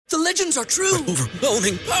The legends are true.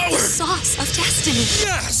 Overwhelming power! Sauce of destiny.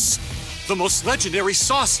 Yes! The most legendary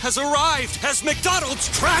sauce has arrived as McDonald's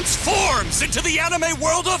transforms into the anime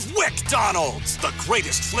world of WickDonald's. The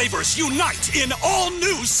greatest flavors unite in all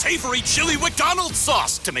new savory chili McDonald's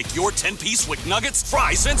sauce to make your 10-piece Wick Nuggets,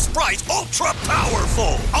 fries, and Sprite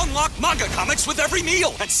ultra-powerful. Unlock manga comics with every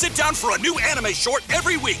meal and sit down for a new anime short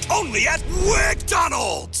every week only at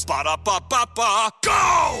WickDonald's. Ba-da-ba-ba-ba,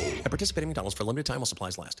 go! At participating McDonald's for a limited time while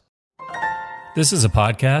supplies last. This is a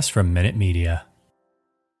podcast from Minute Media.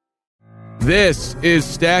 This is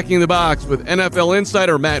Stacking the Box with NFL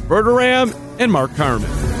insider Matt Verderame and Mark Carman.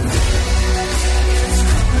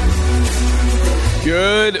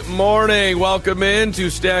 Good morning. Welcome in to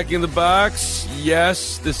Stacking the Box.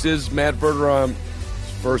 Yes, this is Matt Verderame's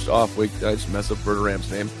first off week. I just messed up Verderame's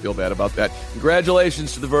name. Feel bad about that.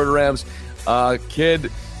 Congratulations to the Verderames.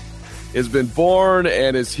 Kid has been born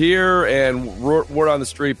and is here. And word on the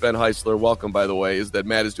street, Ben Heisler, welcome, by the way, is that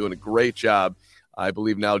Matt is doing a great job. I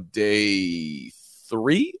believe now day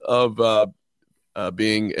 3 of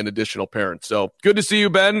being an additional parent. So good to see you,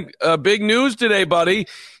 Ben. Big news today, buddy.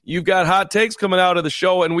 You've got hot takes coming out of the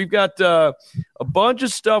show, and we've got a bunch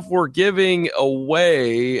of stuff we're giving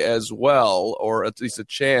away as well, or at least a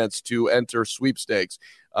chance to enter sweepstakes.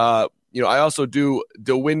 I also do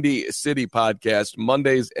the Windy City podcast.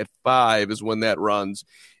 Mondays at 5 is when that runs.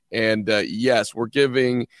 And yes, we're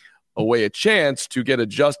giving away a chance to get a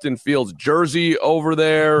Justin Fields jersey over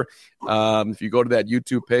there. If you go to that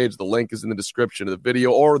YouTube page, the link is in the description of the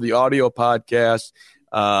video or the audio podcast.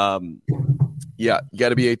 You got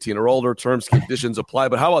to be 18 or older. Terms, conditions apply.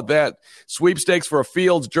 But how about that? Sweepstakes for a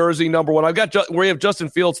Fields jersey, number 1. We have Justin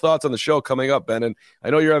Fields thoughts on the show coming up, Ben, and I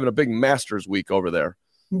know you're having a big Masters week over there.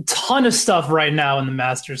 Ton of stuff right now in the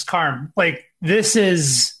Masters, Carm. This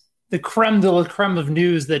is the creme de la creme of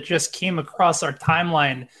news that just came across our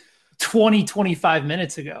timeline 25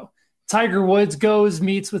 minutes ago. Tiger Woods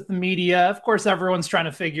meets with the media. Of course, everyone's trying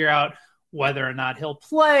to figure out whether or not he'll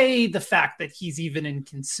play, the fact that he's even in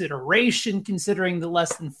consideration, considering the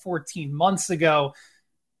less than 14 months ago.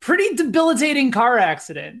 Pretty debilitating car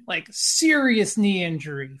accident, serious knee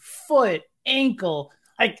injury, foot, ankle.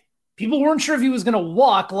 People weren't sure if he was going to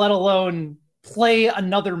walk, let alone play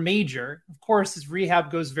another major. Of course, his rehab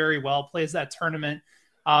goes very well, plays that tournament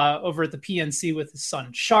over at the PNC with his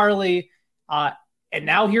son, Charlie. And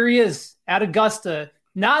now here he is at Augusta,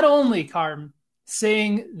 not only, Carm,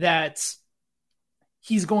 saying that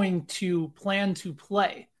he's going to plan to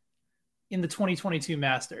play in the 2022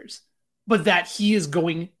 Masters, but that he is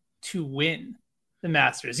going to win the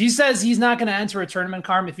Masters. He says he's not going to enter a tournament,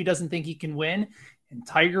 Carm, if he doesn't think he can win. And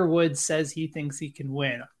Tiger Woods says he thinks he can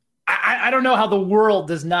win. I don't know how the world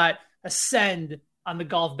does not ascend on the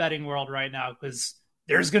golf betting world right now, because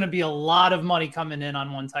there's going to be a lot of money coming in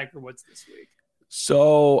on one Tiger Woods this week.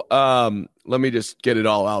 So let me just get it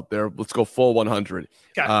all out there. Let's go full 100.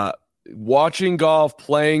 Okay. Watching golf,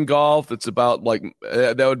 playing golf, it's about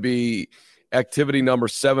that would be activity number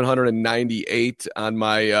 798 on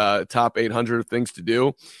my top 800 things to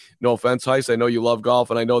do. No offense, Heist. I know you love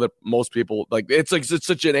golf, and I know that most people it's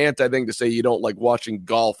such an anti thing to say you don't like watching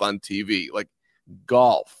golf on TV.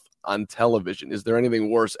 Golf on television. Is there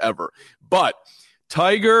anything worse ever? But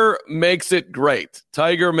Tiger makes it great.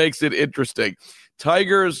 Tiger makes it interesting.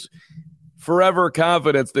 Tiger's forever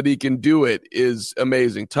confidence that he can do it is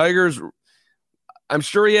amazing. I'm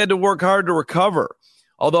sure he had to work hard to recover.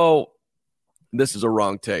 Although this is a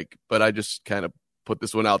wrong take, but I just kind of put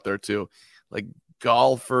this one out there too.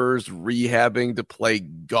 Golfers rehabbing to play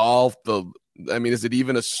golf. Is it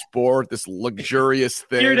even a sport? This luxurious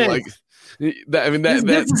thing. Here it is.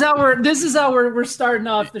 This is how we're starting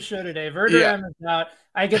off the show today. Verderame is out.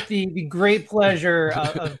 I get the great pleasure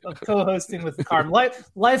of co-hosting with Carm.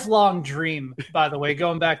 Lifelong dream, by the way,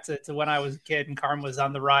 going back to when I was a kid and Carm was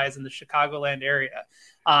on the rise in the Chicagoland area.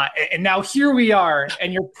 And now here we are,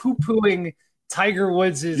 and you're poo-pooing Tiger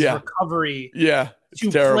Woods' recovery to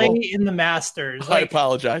terrible. Play in the Masters. I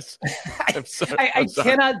apologize. I'm sorry. I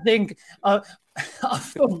cannot think of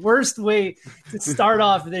the worst way to start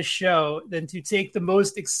off this show than to take the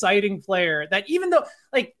most exciting player that, even though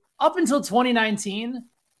up until 2019,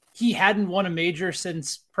 he hadn't won a major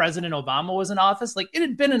since President Obama was in office. It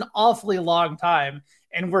had been an awfully long time,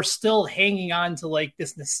 and we're still hanging on to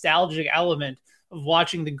this nostalgic element of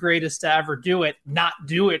watching the greatest to ever do it, not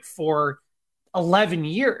do it for 11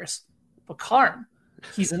 years. But Carm,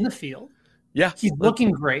 he's in the field. Yeah. He's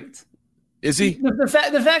looking great. Is he? The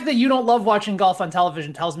fact that you don't love watching golf on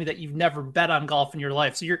television tells me that you've never bet on golf in your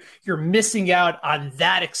life. So you're missing out on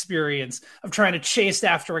that experience of trying to chase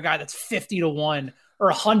after a guy that's 50-1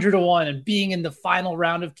 or 100-1 and being in the final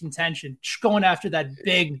round of contention, going after that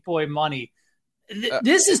big boy money.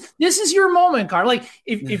 This is your moment, Carr. Like,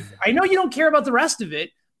 if I know you don't care about the rest of it,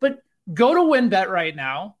 but go to WinBet right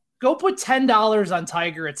now. Go put $10 on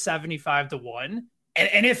Tiger at 75-1.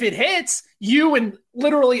 And if it hits, you and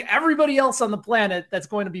literally everybody else on the planet that's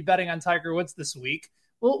going to be betting on Tiger Woods this week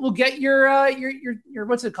will get your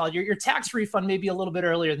what's it called? Your tax refund maybe a little bit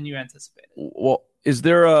earlier than you anticipated. Well, is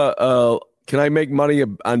there can I make money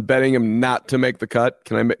on betting him not to make the cut?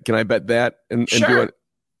 Can I bet that and sure. do it?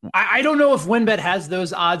 I don't know if WinBet has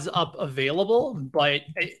those odds up available, but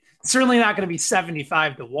it's certainly not going to be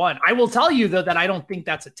 75-1. I will tell you though that I don't think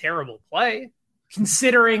that's a terrible play,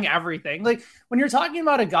 considering everything. Like when you're talking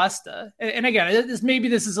about Augusta, and again,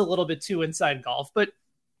 this is a little bit too inside golf, but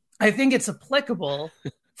I think it's applicable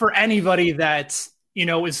for anybody that,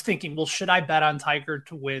 is thinking, well, should I bet on Tiger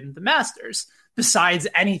to win the Masters? Besides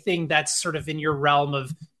anything that's sort of in your realm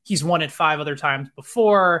of he's won it 5 other times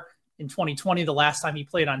before. In 2020, the last time he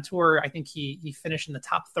played on tour, I think he finished in the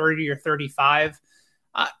top 30 or 35.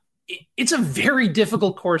 It's a very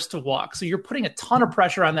difficult course to walk. So you're putting a ton of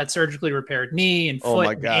pressure on that surgically repaired knee and foot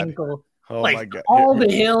and ankle. My God. All the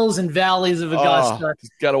hills and valleys of Augusta. He's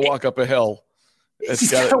got to walk up a hill. He's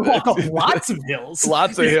got to walk up lots of hills.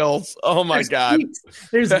 Lots of hills. Oh, my God. Peaks.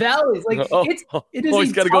 There's valleys. Like it is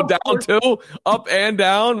he's got to go down too? Up and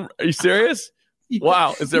down? Are you serious?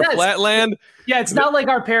 Wow. Is there flat land? Yeah, it's not like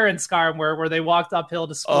our parents, Carm, where they walked uphill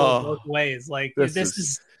to school both ways. Like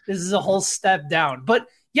this is a whole step down. But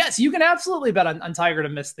yes, you can absolutely bet on Tiger to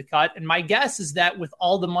miss the cut. And my guess is that with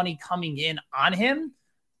all the money coming in on him,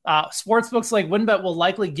 sportsbooks like WinBet will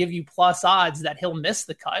likely give you plus odds that he'll miss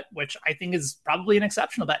the cut, which I think is probably an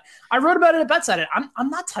exceptional bet. I wrote about it at BetSided. I'm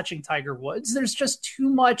not touching Tiger Woods. There's just too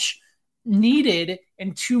much needed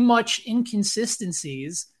and too much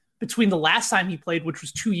inconsistencies between the last time he played, which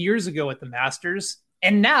was 2 years ago at the Masters,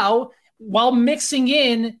 and now, while mixing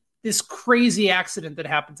in this crazy accident that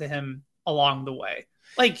happened to him along the way.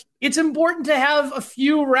 Like, it's important to have a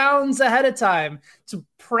few rounds ahead of time to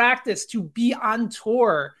practice, to be on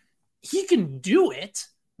tour. He can do it.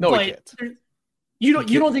 No, he can't. You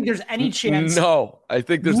don't think there's any chance? No, I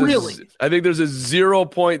think there's a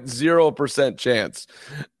 0.0% chance.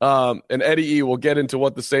 And Eddie E will get into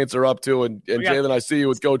what the Saints are up to, and Jalen, I see you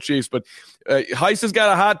with Go Chiefs. But Heiss has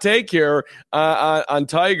got a hot take here on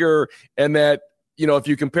Tiger, and that if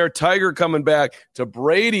you compare Tiger coming back to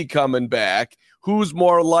Brady coming back, who's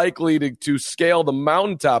more likely to scale the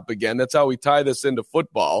mountaintop again? That's how we tie this into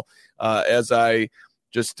football. As I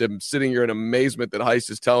just am sitting here in amazement that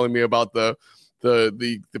Heiss is telling me about the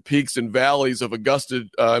peaks and valleys of Augusta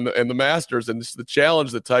and the Masters, and this is the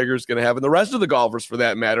challenge that Tiger's going to have, and the rest of the golfers, for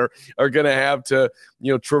that matter, are going to have to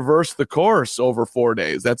traverse the course over 4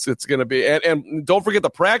 days. It's going to be, and don't forget the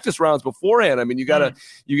practice rounds beforehand. I mean, you got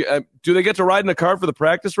to do they get to ride in a cart for the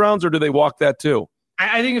practice rounds, or do they walk that too?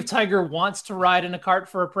 I think if Tiger wants to ride in a cart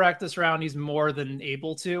for a practice round, he's more than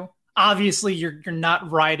able to. Obviously, you're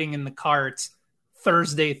not riding in the cart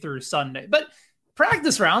Thursday through Sunday, but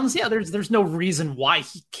practice rounds, there's no reason why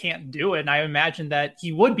he can't do it. And I imagine that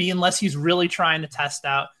he would be, unless he's really trying to test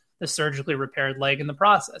out the surgically repaired leg in the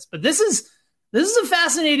process. But this is a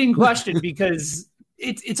fascinating question because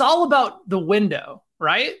it's all about the window,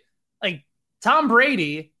 right? Like Tom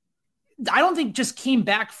Brady, I don't think just came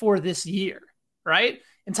back for this year, right?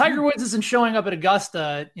 And Tiger Woods isn't showing up at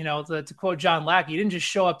Augusta, to quote John Lackey, he didn't just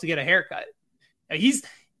show up to get a haircut.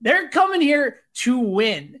 They're coming here to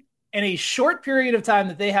win in a short period of time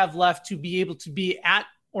that they have left to be able to be at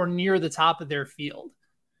or near the top of their field.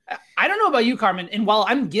 I don't know about you, Carmen, and while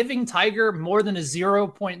I'm giving Tiger more than a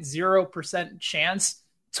 0.0% chance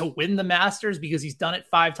to win the Masters because he's done it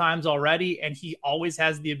 5 times already and he always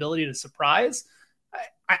has the ability to surprise,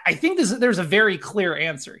 I think there's a very clear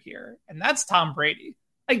answer here, and that's Tom Brady.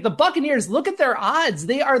 Like the Buccaneers, look at their odds.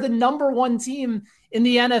 They are the number 1 team in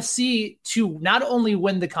the NFC to not only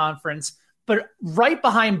win the conference, but right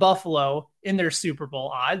behind Buffalo in their Super Bowl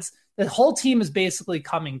odds. The whole team is basically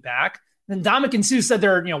coming back. And Ndamukong Suh said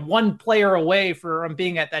they're 1 player away from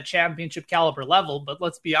being at that championship caliber level. But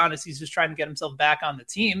let's be honest, he's just trying to get himself back on the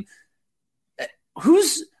team.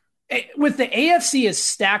 With the AFC as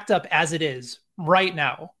stacked up as it is right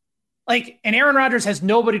now, and Aaron Rodgers has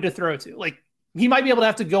nobody to throw to. Like, he might be able to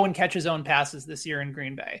have to go and catch his own passes this year in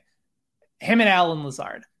Green Bay. Him and Allen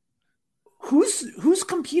Lazard. Who's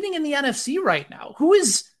competing in the NFC right now? Who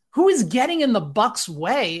is getting in the Bucs'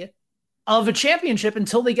 way of a championship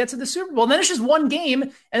until they get to the Super Bowl? And then it's just 1 game,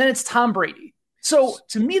 and then it's Tom Brady. So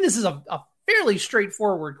to me, this is a fairly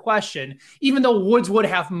straightforward question, even though Woods would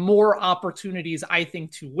have more opportunities, I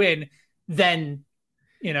think, to win than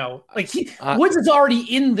Woods is already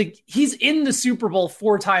he's in the Super Bowl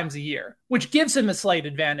 4 times a year, which gives him a slight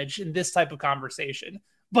advantage in this type of conversation.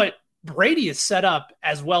 But Brady is set up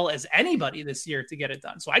as well as anybody this year to get it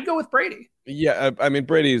done. So I'd go with Brady. Yeah, I mean,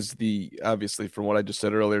 Brady is obviously, from what I just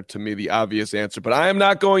said earlier, to me, the obvious answer. But I am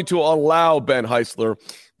not going to allow, Ben Heisler,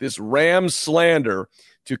 this Rams slander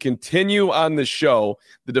to continue on the show.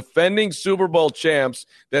 The defending Super Bowl champs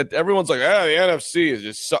that everyone's like, the NFC is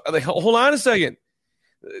just hold on a second.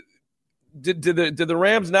 Did the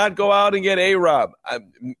Rams not go out and get A-Rob?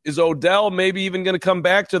 Is Odell maybe even going to come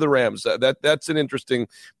back to the Rams? That's an interesting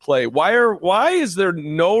play. Why is there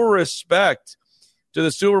no respect to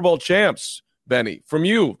the Super Bowl champs, Benny? From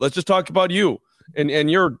you, let's just talk about you, and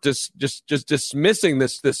you're just dismissing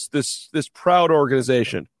this proud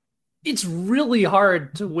organization. It's really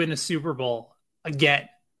hard to win a Super Bowl again.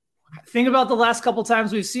 Think about the last couple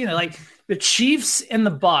times we've seen it, like the Chiefs and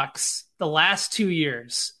the Bucks. The last 2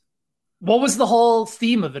 years, what was the whole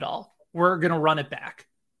theme of it all? We're going to run it back.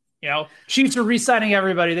 Chiefs are re-signing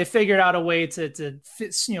everybody. They figured out a way to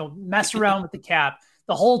mess around with the cap.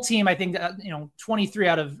 The whole team, I think, 21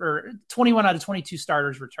 out of 22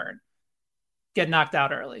 starters return, get knocked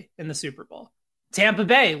out early in the Super Bowl. Tampa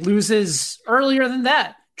Bay loses earlier than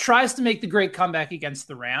that, tries to make the great comeback against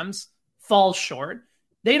the Rams, falls short.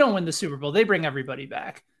 They don't win the Super Bowl. They bring everybody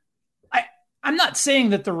back. I'm not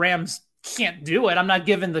saying that the Rams can't do it. I'm not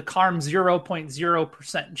giving the Carm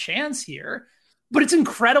 0.0% chance here, but it's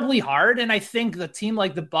incredibly hard. And I think the team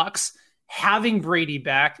like the Bucks, having Brady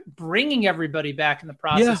back, bringing everybody back in the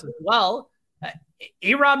process as well.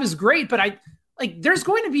 A-Rob is great, but there's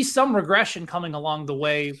going to be some regression coming along the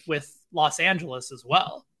way with Los Angeles as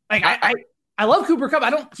well. I love Cooper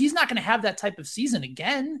Kupp. He's not going to have that type of season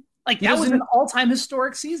again. That was an all-time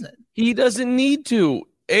historic season. He doesn't need to.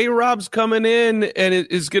 A-Rob's coming in and it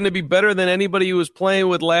is going to be better than anybody who was playing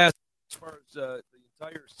with last as far as the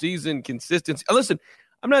entire season consistency. Listen,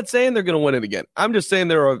 I'm not saying they're going to win it again. I'm just saying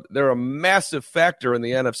they're a massive factor in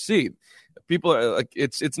the NFC. People are like,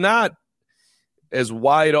 it's not as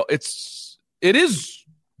wide. It is,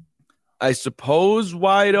 I suppose,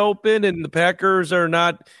 wide open, and the Packers are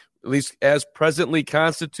not, at least as presently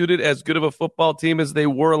constituted, as good of a football team as they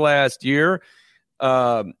were last year.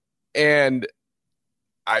 And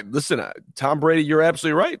Tom Brady, you're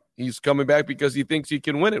absolutely right. He's coming back because he thinks he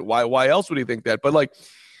can win it. Why else would he think that? But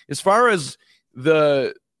as far as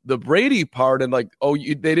the Brady part and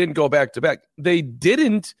they didn't go back to back. They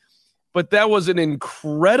didn't, but that was an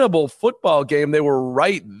incredible football game. They were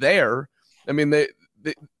right there. I mean,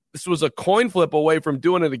 this was a coin flip away from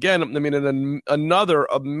doing it again. I mean, another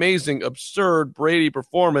amazing, absurd Brady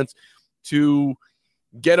performance to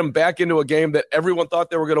get them back into a game that everyone thought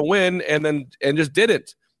they were going to win and just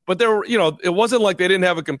didn't. But it wasn't like they didn't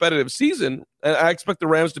have a competitive season. And I expect the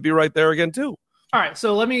Rams to be right there again too. All right,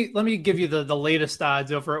 so let me give you the latest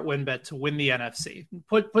odds over at WynnBET to win the NFC.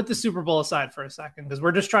 Put the Super Bowl aside for a second because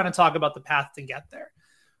we're just trying to talk about the path to get there.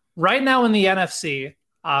 Right now in the NFC,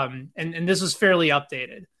 and this was fairly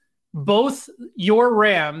updated, both your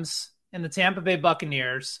Rams and the Tampa Bay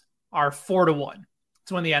Buccaneers are 4-1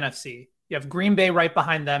 to win the NFC. You have Green Bay right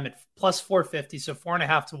behind them at plus 450, so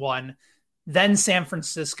 4.5 to 1. Then San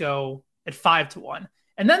Francisco at 5-1,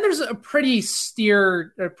 and then there's a pretty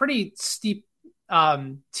steep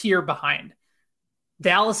tier behind.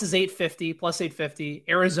 Dallas is 850 plus 850,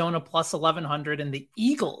 Arizona plus 1100, and the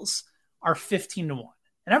Eagles are 15-1,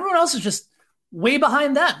 and everyone else is just way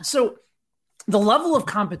behind them. So the level of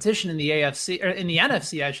competition in the AFC, or in the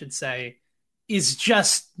NFC, I should say, is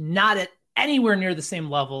just not at anywhere near the same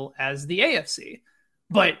level as the AFC.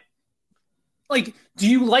 But do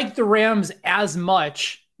you like the Rams as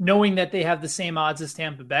much knowing that they have the same odds as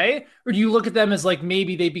Tampa Bay? Or do you look at them as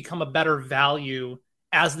maybe they become a better value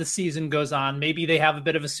as the season goes on? Maybe they have a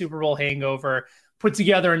bit of a Super Bowl hangover, put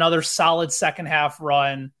together another solid second half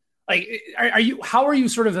run. How are you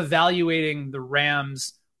sort of evaluating the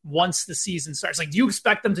Rams once the season starts? Do you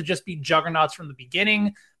expect them to just be juggernauts from the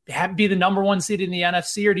beginning, be the number one seed in the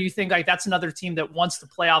NFC? Or do you think that's another team that once the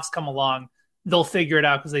playoffs come along, they'll figure it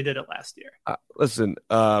out because they did it last year? Listen,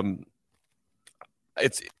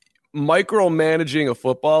 it's micromanaging a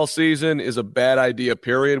football season is a bad idea,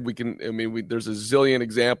 period. There's a zillion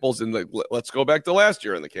examples, and let's go back to last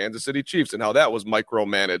year in the Kansas City Chiefs and how that was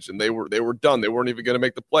micromanaged, and they were done. They weren't even going to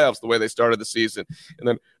make the playoffs the way they started the season. And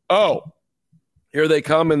then, here they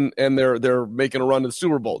come and they're making a run to the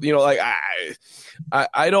Super Bowl.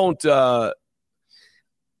 I don't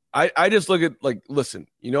I just look at listen,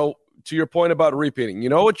 to your point about repeating,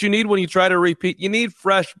 what you need when you try to repeat? You need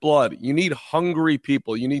fresh blood. You need hungry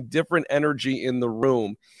people. You need different energy in the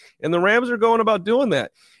room. And the Rams are going about doing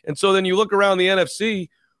that. And so then you look around the NFC,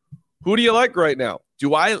 who do you like right now?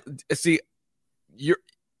 Do I see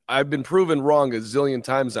I've been proven wrong a zillion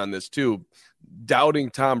times on this too, doubting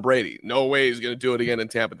Tom Brady. No way he's going to do it again in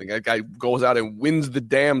Tampa. That guy goes out and wins the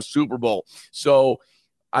damn Super Bowl. So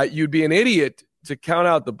you'd be an idiot to count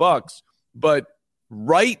out the Bucs. But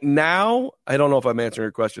right now, I don't know if I'm answering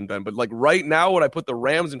your question, Ben, but like right now, would I put the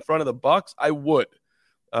Rams in front of the Bucs? I would,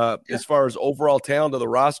 as far as overall talent of the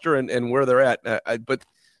roster and where they're at.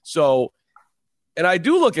 And I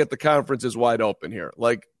do look at the conference as wide open here.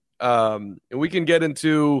 Like, and we can get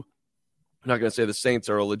into, I'm not going to say the Saints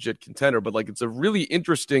are a legit contender, but like it's a really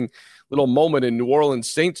interesting little moment in New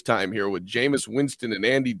Orleans Saints time here with Jameis Winston and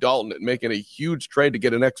Andy Dalton and making a huge trade to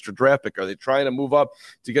get an extra draft pick. Are they trying to move up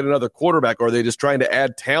to get another quarterback, or are they just trying to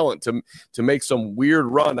add talent to make some weird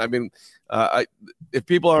run? I mean, if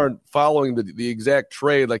people aren't following the exact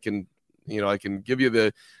trade, I can give you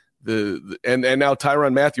the and now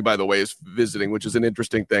Tyrann Mathieu, by the way, is visiting, which is an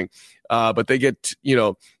interesting thing. But they get,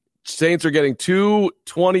 Saints are getting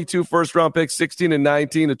 2022 first-round picks, 16 and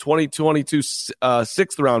 19, a 2022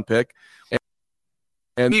 sixth-round pick,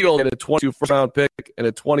 and Eagles get a 22 first-round pick and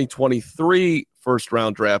a 2023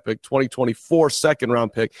 first-round draft pick, 2024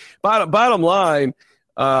 second-round pick. Bottom line,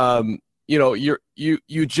 the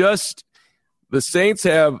Saints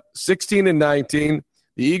have 16 and 19.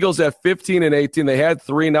 The Eagles have 15 and 18. They had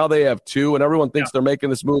 3. Now they have 2. And everyone thinks they're making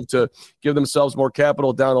this move to give themselves more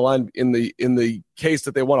capital down the line in the case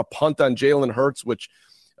that they want to punt on Jalen Hurts, which,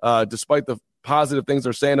 despite the positive things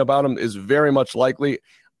they're saying about him, is very much likely.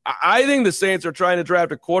 I think the Saints are trying to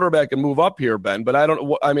draft a quarterback and move up here, Ben. But I don't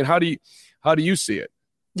know. I mean, how do you see it?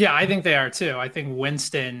 Yeah, I think they are too. I think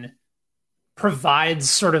Winston provides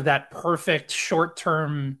sort of that perfect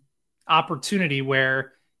short-term opportunity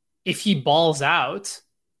where if he balls out,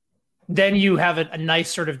 then you have a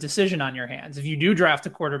nice sort of decision on your hands. If you do draft a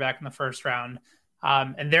quarterback in the first round,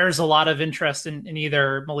 and there's a lot of interest in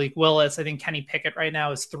either Malik Willis. I think Kenny Pickett right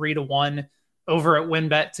now is 3-1 over at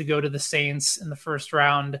WynnBET to go to the Saints in the first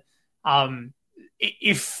round.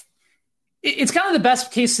 If it's kind of the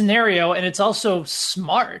best case scenario, and it's also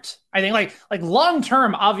smart. I think like long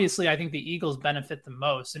term, obviously, I think the Eagles benefit the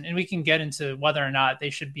most, and we can get into whether or not they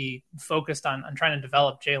should be focused on trying to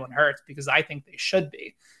develop Jalen Hurts, because I think they should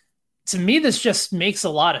be. To me, this just makes a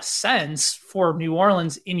lot of sense for New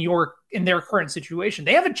Orleans in their current situation.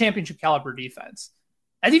 They have a championship caliber defense.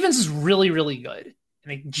 That defense is really, really good.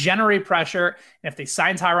 And they generate pressure. And if they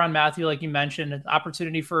sign Tyrann Mathieu, like you mentioned, an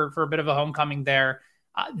opportunity for a bit of a homecoming there,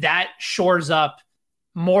 that shores up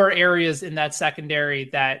more areas in that secondary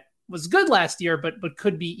that was good last year, but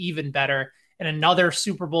could be even better, and another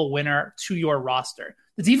Super Bowl winner to your roster.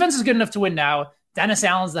 The defense is good enough to win now. Dennis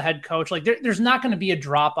Allen's the head coach. Like there's not going to be a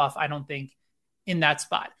drop off, I don't think, in that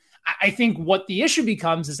spot. I think what the issue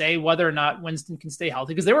becomes is whether or not Winston can stay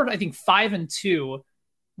healthy, because they were, I think, 5-2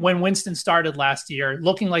 when Winston started last year,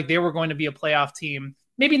 looking like they were going to be a playoff team,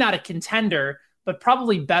 maybe not a contender, but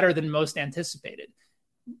probably better than most anticipated.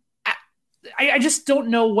 I just don't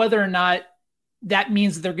know whether or not that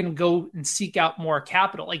means that they're going to go and seek out more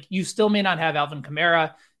capital. Like, you still may not have Alvin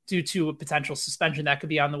Kamara due to a potential suspension that could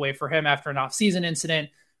be on the way for him after an offseason incident.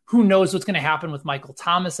 Who knows what's going to happen with Michael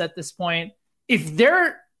Thomas at this point? If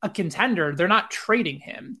they're a contender, they're not trading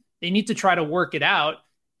him. They need to try to work it out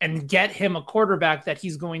and get him a quarterback that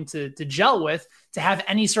he's going to gel with to have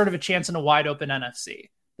any sort of a chance in a wide open NFC.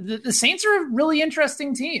 The Saints are a really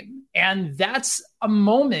interesting team, and that's a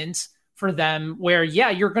moment for them where,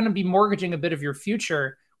 you're going to be mortgaging a bit of your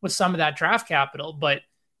future with some of that draft capital. But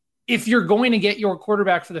if you're going to get your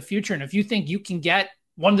quarterback for the future, and if you think you can get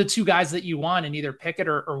one of the two guys that you want in either Pickett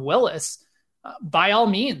or Willis, by all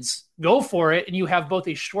means, go for it. And you have both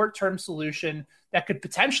a short-term solution that could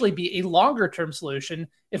potentially be a longer-term solution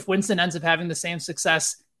if Winston ends up having the same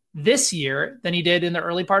success this year than he did in the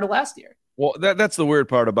early part of last year. Well, that's the weird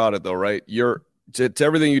part about it, though, right? To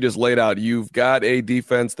everything you just laid out, you've got a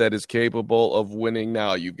defense that is capable of winning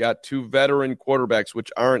now. You've got two veteran quarterbacks,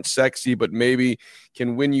 which aren't sexy, but maybe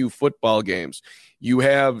can win you football games. You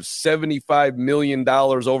have $75 million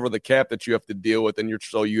over the cap that you have to deal with, and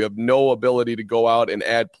so you have no ability to go out and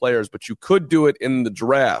add players, but you could do it in the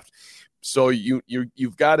draft. So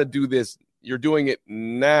you've got to do this. You're doing it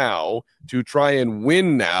now to try and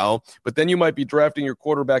win now, but then you might be drafting your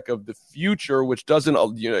quarterback of the future, which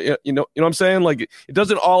doesn't, you know what I'm saying? Like, it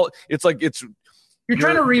doesn't all, it's like you're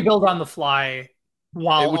trying to rebuild on the fly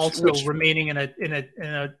while also remaining in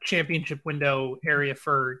a championship window area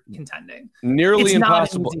for contending. Nearly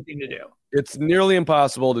impossible. Not an easy thing to do. It's nearly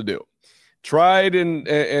impossible to do. Tried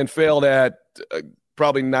and failed at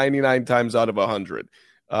probably 99 times out of 100.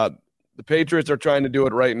 The Patriots are trying to do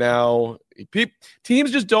it right now.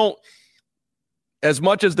 Teams just don't, as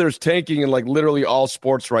much as there's tanking in like literally all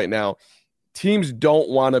sports right now, teams don't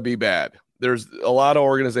want to be bad. There's a lot of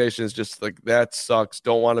organizations just like, that sucks,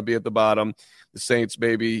 don't want to be at the bottom. The Saints,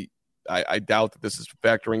 maybe, I doubt that this is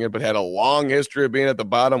factoring in, but had a long history of being at the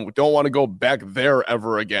bottom. We don't want to go back there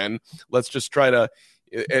ever again. Let's just try to,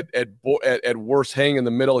 at worst, hang in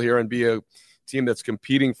the middle here and be a team that's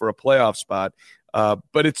competing for a playoff spot.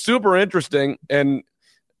 But it's super interesting. And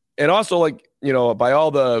also, like, you know, by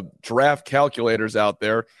all the draft calculators out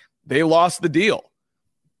there, they lost the deal.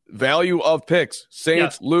 Value of picks.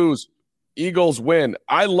 Saints lose. Eagles win.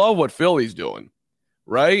 I love what Philly's doing,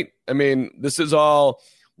 right? I mean, this is all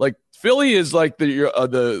like Philly is like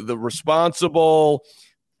the responsible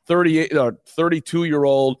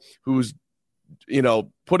 32-year-old who's, you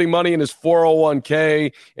know, putting money in his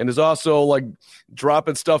 401k and is also like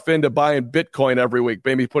dropping stuff into buying Bitcoin every week,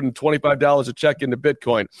 maybe putting $25 a check into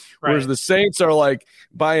Bitcoin. Right. Whereas the Saints are like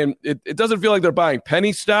buying, it doesn't feel like they're buying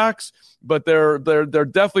penny stocks, but they're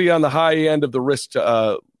definitely on the high end of the risk,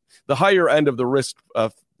 the higher end of the risk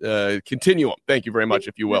continuum. Thank you very much,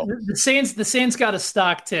 if you will. The Saints got a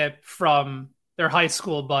stock tip from their high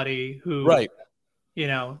school buddy who, right, you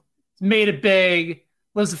know, made it big,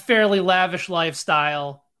 lives a fairly lavish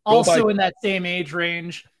lifestyle, also in that same age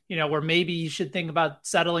range, you know, where maybe you should think about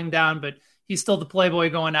settling down, but he's still the playboy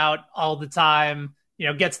going out all the time, you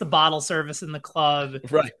know, gets the bottle service in the club,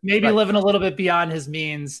 right? Maybe living a little bit beyond his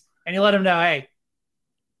means. And you let him know, hey,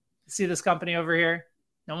 see this company over here?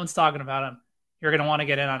 No one's talking about him. You're going to want to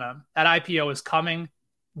get in on them. That IPO is coming.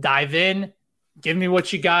 Dive in. Give me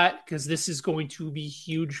what you got, because this is going to be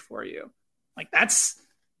huge for you. Like, it's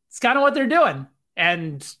kind of what they're doing.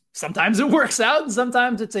 And sometimes it works out, and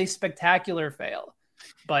sometimes it's a spectacular fail.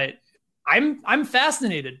 But I'm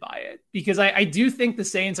fascinated by it, because I do think the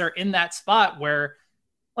Saints are in that spot where,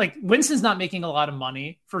 like, Winston's not making a lot of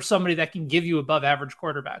money for somebody that can give you above average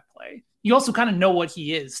quarterback play. You also kind of know what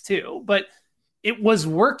he is too, but it was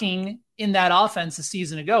working in that offense a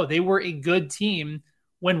season ago. They were a good team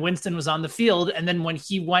when Winston was on the field. And then when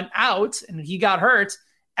he went out and he got hurt,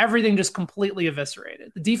 everything just completely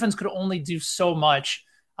eviscerated. The defense could only do so much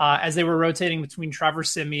as they were rotating between Trevor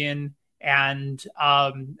Siemian and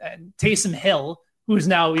Taysom Hill, who's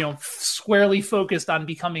now, you know, squarely focused on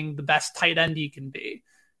becoming the best tight end he can be.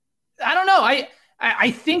 I don't know.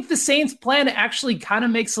 I think the Saints plan actually kind of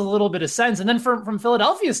makes a little bit of sense. And then from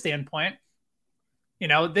Philadelphia's standpoint, you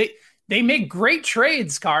know, they make great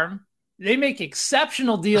trades, Carm. They make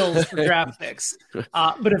exceptional deals for draft picks.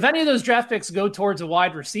 But if any of those draft picks go towards a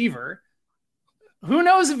wide receiver, who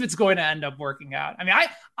knows if it's going to end up working out? I mean,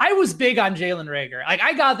 I was big on Jalen Reagor. Like,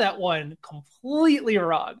 I got that one completely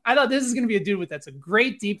wrong. I thought this is going to be a dude that's a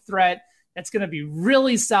great deep threat. That's going to be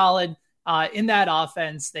really solid in that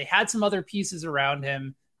offense. They had some other pieces around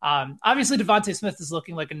him. Obviously, Devontae Smith is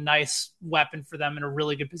looking like a nice weapon for them and a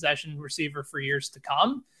really good possession receiver for years to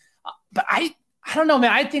come. But I don't know,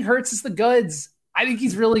 man. I think Hurts is the goods. I think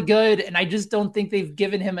he's really good, and I just don't think they've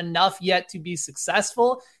given him enough yet to be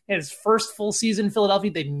successful. In his first full season in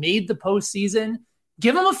Philadelphia, they made the postseason.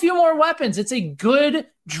 Give him a few more weapons. It's a good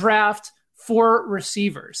draft for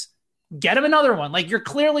receivers. Get him another one. Like, you're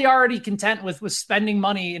clearly already content with spending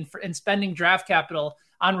money and spending draft capital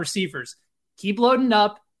on receivers. Keep loading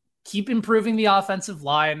up. Keep improving the offensive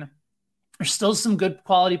line. There's still some good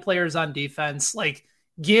quality players on defense. Like,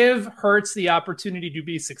 give Hurts the opportunity to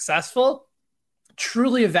be successful.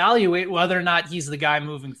 Truly evaluate whether or not he's the guy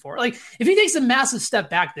moving forward. Like, if he takes a massive step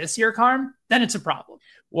back this year, Carm, then it's a problem.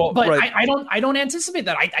 Well, but right. I don't anticipate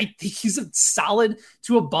that. I think he's a solid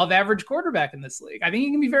to above average quarterback in this league. I think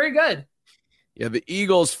he can be very good. Yeah, the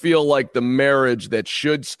Eagles feel like the marriage that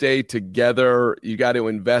should stay together. You got to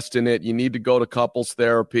invest in it. You need to go to couples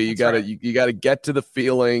therapy. You got to get to the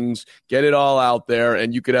feelings, get it all out there,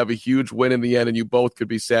 and you could have a huge win in the end, and you both could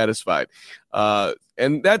be satisfied.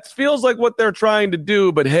 And that feels like what they're trying to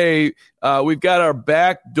do. But hey, we've got our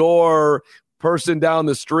backdoor person down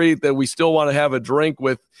the street that we still want to have a drink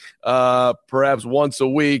with perhaps once a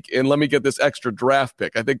week, and let me get this extra draft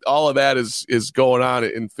pick. I think all of that is going on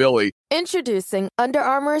in Philly. Introducing Under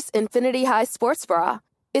Armour's Infinity High Sports Bra.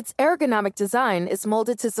 Its ergonomic design is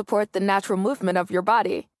molded to support the natural movement of your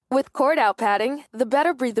body. With cord-out padding, the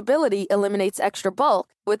better breathability eliminates extra bulk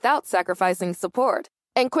without sacrificing support.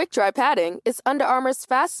 And quick-dry padding is Under Armour's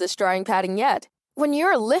fastest-drying padding yet. When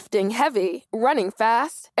you're lifting heavy, running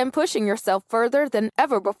fast, and pushing yourself further than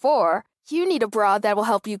ever before, you need a bra that will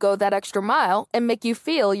help you go that extra mile and make you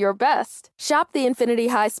feel your best. Shop the Infinity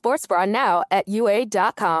High Sports Bra now at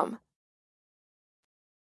UA.com.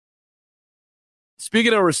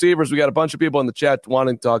 speaking of receivers, we got a bunch of people in the chat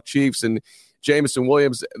wanting to talk Chiefs and Jameson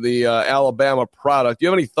Williams, the Alabama product. Do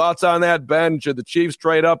you have any thoughts on that, Ben? Should the Chiefs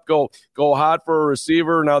trade up, go hot for a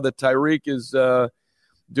receiver now that Tyreek is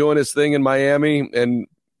doing his thing in Miami,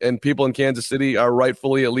 and people in Kansas City are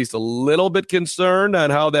rightfully at least a little bit concerned on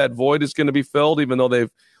how that void is going to be filled, even though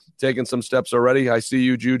they've taken some steps already? I see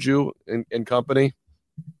you, Juju, and company.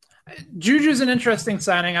 Juju's an interesting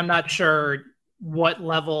signing. I'm not sure what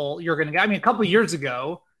level you're going to get. I mean, a couple of years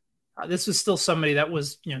ago, this was still somebody that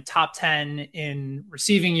was, top 10 in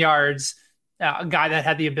receiving yards, a guy that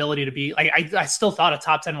had the ability to be like, I still thought a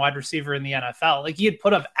top 10 wide receiver in the NFL. Like, he had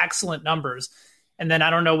put up excellent numbers. And then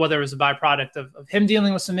I don't know whether it was a byproduct of him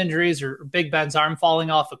dealing with some injuries or Big Ben's arm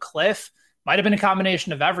falling off a cliff. Might have been a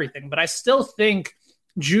combination of everything, but I still think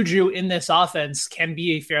Juju in this offense can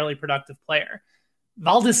be a fairly productive player.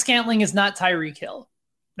 Valdes-Scantling is not Tyreek Hill.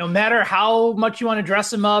 No matter how much you want to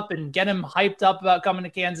dress him up and get him hyped up about coming to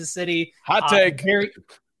Kansas City. Hot take.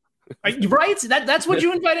 Right? That's what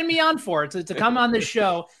you invited me on for, to come on this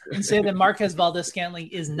show and say that Marquez Valdes-Scantling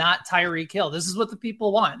is not Tyreek Hill. This is what the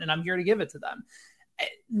people want, and I'm here to give it to them.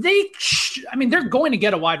 They're going to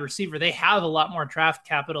get a wide receiver. They have a lot more draft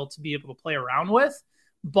capital to be able to play around with,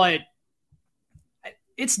 but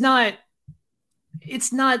it's not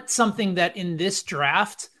something that in this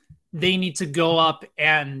draft they need to go up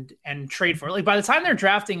and trade for. Like, by the time they're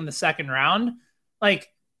drafting in the second round, like,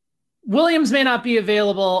 Williams may not be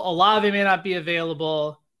available, Olave may not be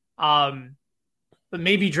available, but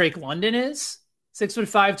maybe Drake London is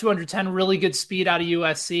 6'5", 210, really good speed out of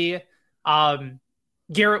USC.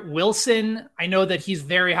 Garrett Wilson, I know that he's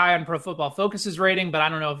very high on Pro Football Focus's rating, but I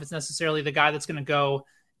don't know if it's necessarily the guy that's going to go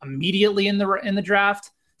immediately in the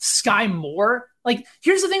draft. Sky Moore, like,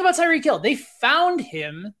 here's the thing about Tyreek Hill. They found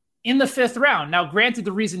him in the 5th round. Now, granted,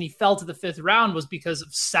 the reason he fell to the 5th round was because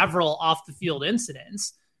of several off-the-field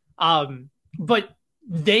incidents. But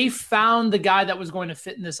they found the guy that was going to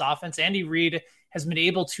fit in this offense. Andy Reid has been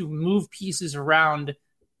able to move pieces around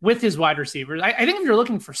with his wide receivers. I think if you're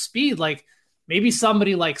looking for speed, like maybe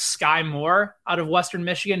somebody like Sky Moore out of Western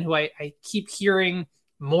Michigan, who I keep hearing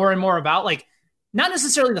more and more about, like, not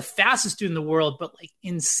necessarily the fastest dude in the world, but like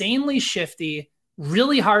insanely shifty,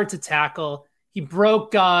 really hard to tackle. He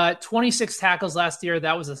broke 26 tackles last year.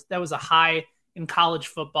 That was a high in college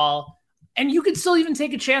football. And you could still even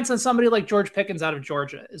take a chance on somebody like George Pickens out of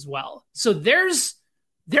Georgia as well. So there's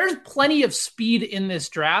plenty of speed in this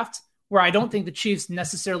draft where I don't think the Chiefs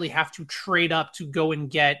necessarily have to trade up to go and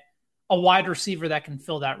get a wide receiver that can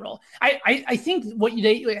fill that role. I think what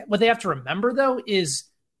they have to remember, though, is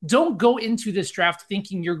don't go into this draft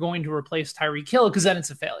thinking you're going to replace Tyreek Hill, because then it's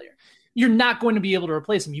a failure. You're not going to be able to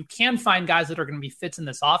replace him. You can find guys that are going to be fits in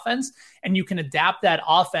this offense, and you can adapt that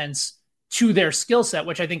offense to their skill set,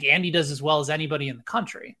 which I think Andy does as well as anybody in the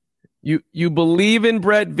country. You believe in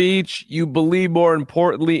Brett Veach. You believe, more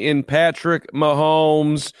importantly, in Patrick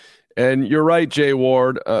Mahomes. And you're right, Jay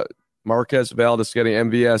Ward. Marquez Valdes-Scantling,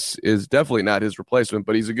 MVS, is definitely not his replacement,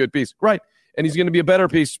 but he's a good piece. Right. And he's going to be a better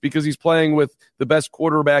piece because he's playing with the best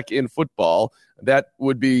quarterback in football. That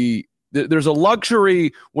would be – there's a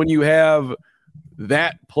luxury when you have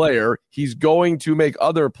that player. He's going to make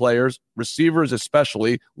other players, receivers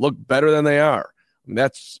especially, look better than they are. And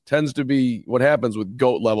that tends to be what happens with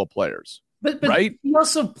GOAT-level players. But right? He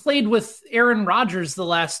also played with Aaron Rodgers the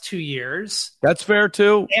last 2 years. That's fair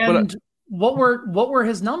too. And what were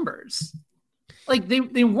his numbers? Like,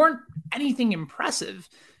 they weren't anything impressive.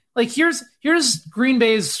 Like, here's Green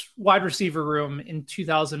Bay's wide receiver room in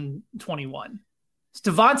 2021.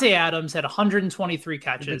 Davante Adams had 123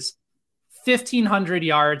 catches, 1,500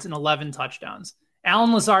 yards, and 11 touchdowns.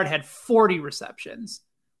 Allen Lazard had 40 receptions.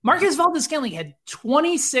 Marquez Valdes-Scantling had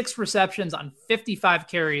 26 receptions on 55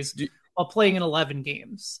 carries while playing in 11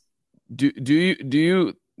 games. Do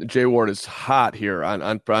you Jay Ward is hot here on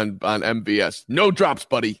MVS. No drops,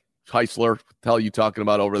 buddy. Heisler, what the hell are you talking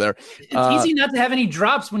about over there? It's easy not to have any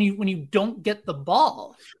drops when you don't get the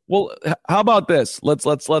ball. Well, how about this? Let's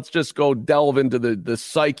just go delve into the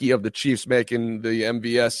psyche of the Chiefs making the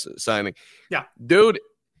MVS signing. Yeah, dude,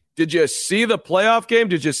 did you see the playoff game?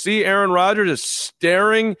 Did you see Aaron Rodgers just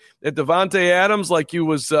staring at Davante Adams like he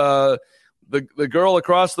was the girl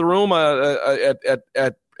across the room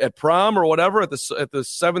at prom or whatever at the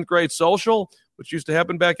 7th grade social, which used to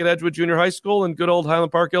happen back at Edgewood Junior High School in good old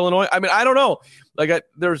Highland Park, Illinois? I mean, I don't know. Like,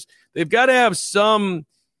 they've got to have some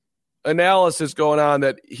analysis going on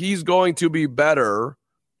that he's going to be better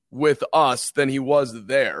with us than he was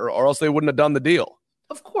there, or else they wouldn't have done the deal.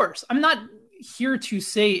 Of course. I'm not here to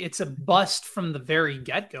say it's a bust from the very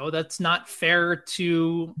get-go. That's not fair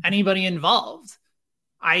to anybody involved.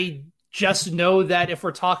 I just know that if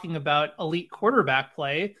we're talking about elite quarterback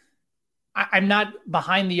play, I'm not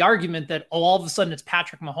behind the argument that all of a sudden it's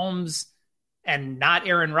Patrick Mahomes and not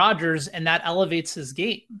Aaron Rodgers, and that elevates his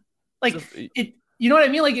game. Like it, you know what I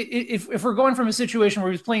mean? Like if we're going from a situation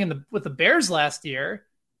where he was playing with the Bears last year,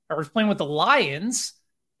 or was playing with the Lions,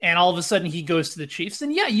 and all of a sudden he goes to the Chiefs,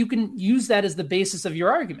 then yeah, you can use that as the basis of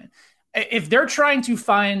your argument. If they're trying to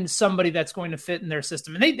find somebody that's going to fit in their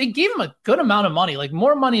system, and they gave him a good amount of money, like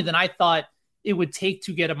more money than I thought it would take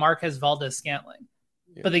to get a Marquez Valdes-Scantling.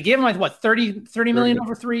 Yeah. But they gave him like what, 30 million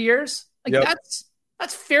over 3 years? Like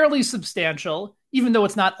that's fairly substantial, even though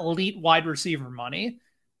it's not elite wide receiver money.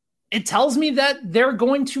 It tells me that they're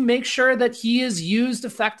going to make sure that he is used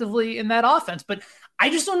effectively in that offense. But I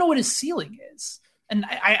just don't know what his ceiling is. And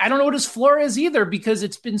I don't know what his floor is either, because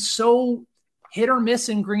it's been so hit or miss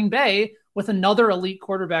in Green Bay with another elite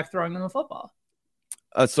quarterback throwing them the football.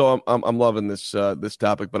 So I'm loving this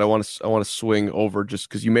topic, but I want to swing over just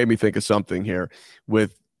because you made me think of something here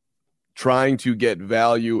with trying to get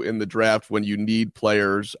value in the draft when you need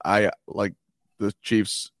players. I like the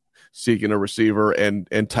Chiefs seeking a receiver and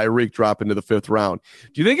Tyreek drop into the 5th round.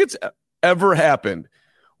 Do you think it's ever happened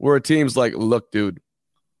where a team's like, look, dude,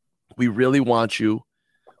 we really want you.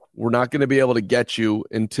 We're not going to be able to get you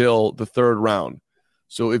until the 3rd round.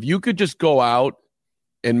 So if you could just go out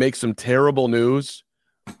and make some terrible news,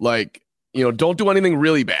 like, you know, don't do anything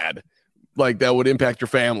really bad, like that would impact your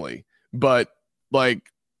family. But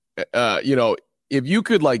like, you know, if you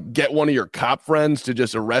could like get one of your cop friends to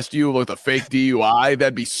just arrest you with a fake DUI,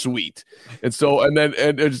 that'd be sweet. And so,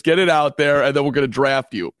 and just get it out there, and then we're going to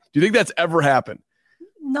draft you. Do you think that's ever happened?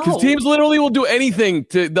 No, because teams literally will do anything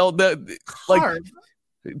to like.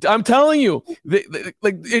 I'm telling you,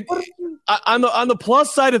 on the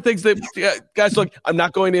plus side of things, that guys, look, I'm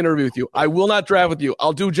not going to interview with you. I will not draft with you.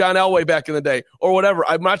 I'll do John Elway back in the day or whatever.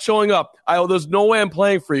 I'm not showing up. There's no way I'm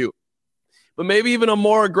playing for you. But maybe even a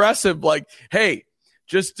more aggressive, like, hey,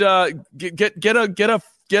 just get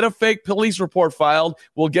a fake police report filed.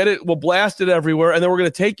 We'll get it. We'll blast it everywhere, and then we're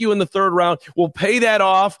going to take you in the 3rd round. We'll pay that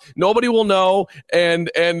off. Nobody will know,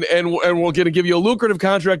 and we're going to give you a lucrative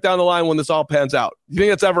contract down the line when this all pans out. Do you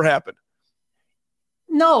think that's ever happened?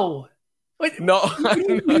 No. Wait, no. Are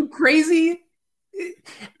you crazy?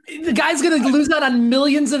 The guy's going to lose out on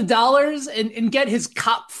millions of dollars and get his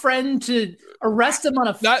cop friend to arrest him on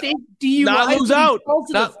a fake DUI. Not lose out. To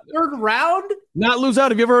the 3rd round. Not lose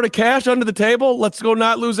out. Have you ever heard of cash under the table? Let's go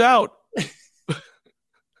not lose out.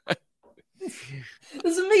 This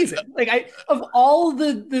is amazing. Like of all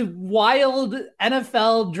the wild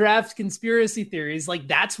NFL draft conspiracy theories, like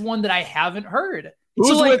that's one that I haven't heard.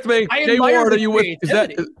 Who's so, with me? Jay Ward, are you with?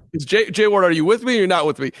 Is Jay Ward? Are you with me or you're not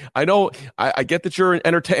with me? I know. I get that you're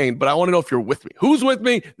entertained, but I want to know if you're with me. Who's with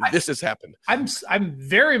me? This has happened. I'm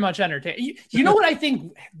very much entertained. You know what I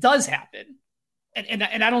think does happen,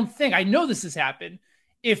 and I know this has happened.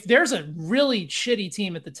 If there's a really shitty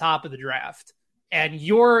team at the top of the draft, and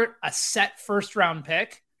you're a set 1st round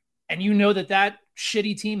pick, and you know that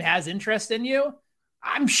shitty team has interest in you,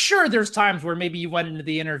 I'm sure there's times where maybe you went into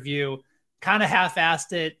the interview, kind of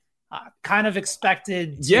half-assed it, kind of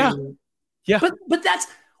expected to. Yeah. But that's,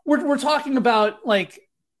 we're talking about like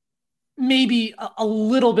maybe a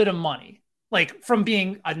little bit of money, like from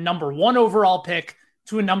being a number 1 overall pick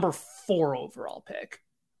to a number 4 overall pick.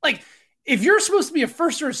 Like if you're supposed to be a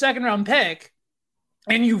 1st or a 2nd round pick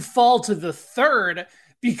and you fall to the 3rd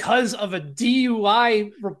because of a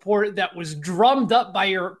DUI report that was drummed up by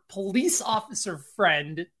your police officer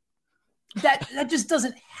friend, that just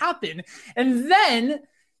doesn't happen. And then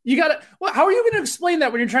you got to, well, how are you going to explain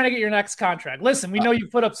that when you're trying to get your next contract? Listen, we know you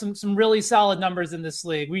put up some really solid numbers in this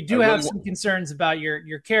league. We do have some concerns about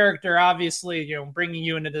your character, obviously, you know, bringing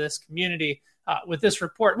you into this community with this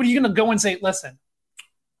report. What are you going to go and say? Listen,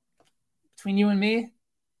 between you and me,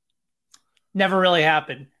 never really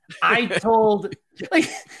happened. I told like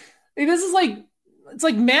this is like, it's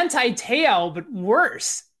like Manti Te'o, but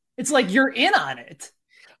worse. It's like you're in on it.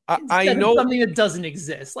 I know something that doesn't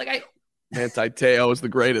exist. Like Manti Te'o is the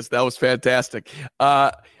greatest. That was fantastic.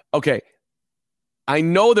 Okay. I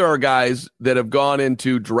know there are guys that have gone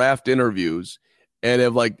into draft interviews and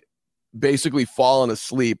have like basically fallen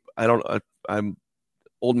asleep. I'm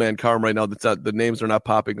old man Carm right now. That's not, the names are not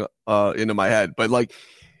popping into my head, but like,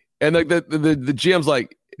 and like the GM's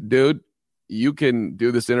like, dude, you can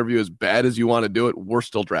do this interview as bad as you want to do it. We're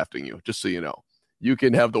still drafting you, just so you know. You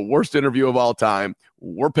can have the worst interview of all time.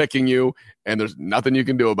 We're picking you, and there's nothing you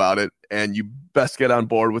can do about it. And you best get on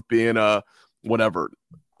board with being a whatever.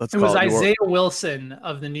 It was Isaiah Wilson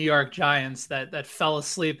of the New York Giants that fell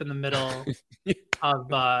asleep in the middle of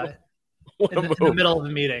in the middle of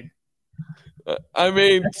the meeting. I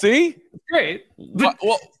mean, see? Great.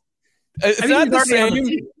 Well, it's not the same.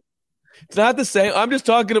 It's not the same. I'm just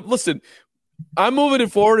talking – listen, I'm moving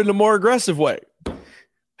it forward in a more aggressive way.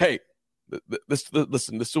 Hey,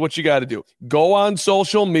 listen, this is what you got to do. Go on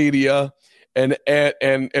social media and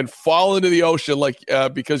fall into the ocean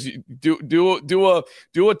because you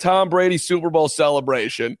do a Tom Brady Super Bowl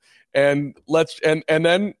celebration and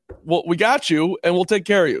then we got you and we'll take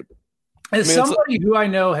care of you. As somebody who I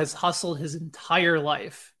know has hustled his entire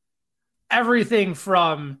life, everything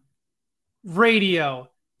from radio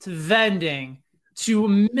to vending to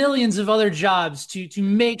millions of other jobs to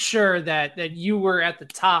make sure that you were at the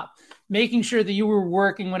top, making sure that you were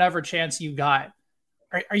working whenever chance you got.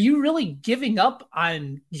 Are you really giving up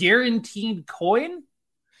on guaranteed coin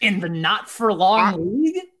in the not for long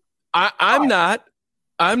league? I'm not,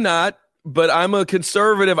 but I'm a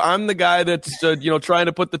conservative. I'm the guy that's trying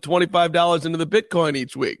to put the $25 into the Bitcoin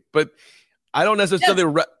each week, but I don't necessarily.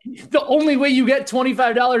 The only way you get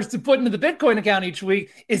 $25 to put into the Bitcoin account each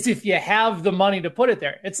week is if you have the money to put it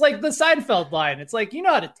there. It's like the Seinfeld line. It's like, you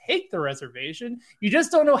know how to take the reservation. You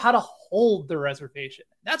just don't know how to hold the reservation.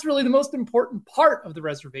 That's really the most important part of the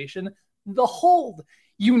reservation, the hold.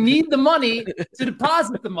 You need the money to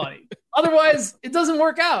deposit the money. Otherwise, it doesn't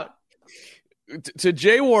work out. To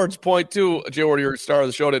Jay Ward's point, too, Jay Ward, you're a star of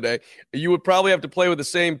the show today, you would probably have to play with the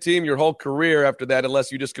same team your whole career after that unless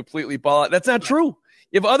you just completely ball out. That's not true.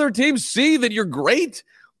 If other teams see that you're great,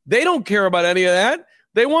 they don't care about any of that.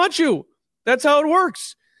 They want you. That's how it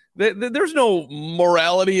works. There's no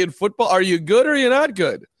morality in football. Are you good or are you not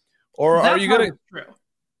good? Or are you going to – true.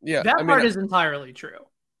 Yeah, that part is entirely true.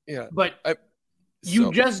 Yeah. But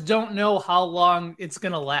you just don't know how long it's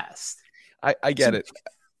going to last. I get it.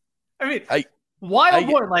 I mean – Wild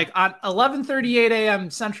boy, like on 11:38 a.m.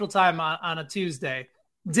 Central Time on a Tuesday,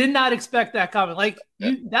 did not expect that coming. Like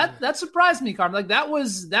that surprised me, Carmen. Like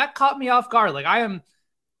that caught me off guard. Like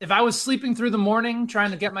if I was sleeping through the morning trying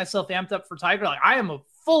to get myself amped up for Tiger, like I am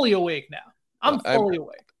fully awake now. I'm fully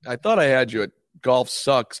awake. I thought I had you at golf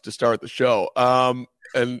sucks to start the show.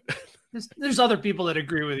 And there's other people that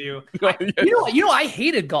agree with you. I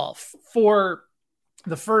hated golf for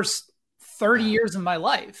the first 30 years of my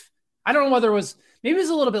life. I don't know whether maybe it was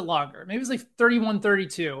a little bit longer. Maybe it was like 31,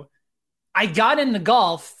 32. I got into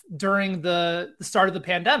golf during the start of the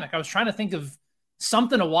pandemic. I was trying to think of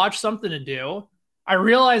something to watch, something to do. I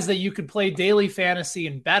realized that you could play daily fantasy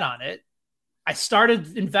and bet on it. I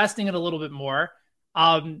started investing it a little bit more.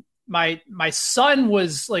 My son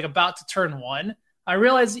was like about to turn 1. I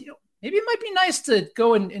realized, maybe it might be nice to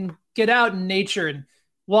go and get out in nature and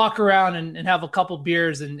walk around and have a couple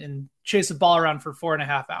beers and chase a ball around for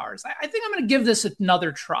 4.5 hours. I think I'm going to give this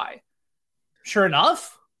another try. Sure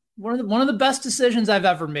enough, one of the best decisions I've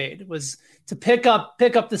ever made was to pick up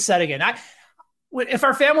the set again. If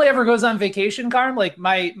our family ever goes on vacation, Carm, like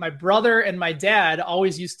my brother and my dad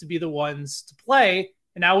always used to be the ones to play,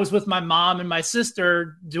 and I was with my mom and my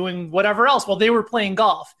sister doing whatever else while they were playing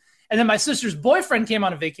golf. And then my sister's boyfriend came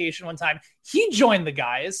on a vacation one time. He joined the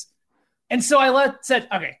guys. And so I said,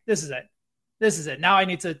 okay, this is it. This is it. Now I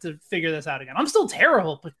need to figure this out again. I'm still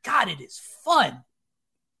terrible, but God, it is fun.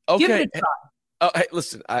 Okay. Give it a try. Hey,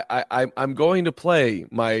 listen, I'm going to play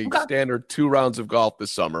my standard 2 rounds of golf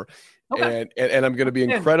this summer. Okay. And I'm going to be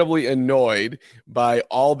incredibly annoyed by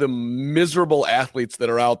all the miserable athletes that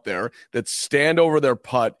are out there that stand over their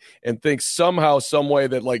putt and think somehow, some way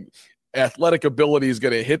that like athletic ability is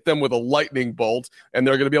going to hit them with a lightning bolt, and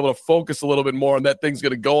they're going to be able to focus a little bit more, and that thing's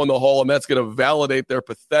going to go in the hole, and that's going to validate their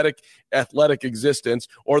pathetic athletic existence.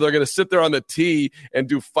 Or they're going to sit there on the tee and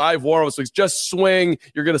do 5 warm-up swings. Just swing.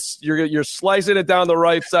 You're slicing it down the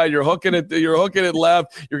right side. You're hooking it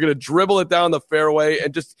left. You're going to dribble it down the fairway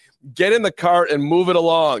and just get in the cart and move it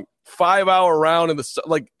along. 5-hour round in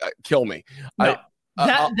the kill me. No.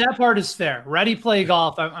 That part is fair. Ready, play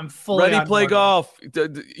golf. I'm fully ready. Play golf.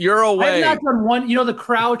 You're away. I've not done one. The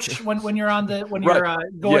crouch when you're on the when you're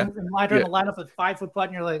going and trying to line up a 5-foot putt,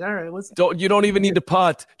 and you're like, all right, you don't even need to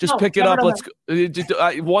putt. Just pick it up. Let's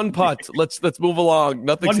one putt. Let's move along.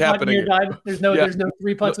 Nothing's happening. There's no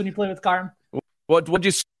 3 putts when you play with Carm. What'd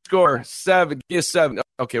you score? 7. Give 7.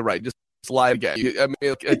 Okay, right. Just slide again. I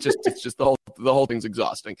mean, it's just the whole thing's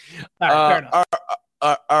exhausting. All right, fair enough.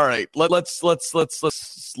 All right, let's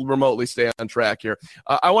remotely stay on track here.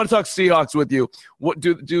 I want to talk Seahawks with you. What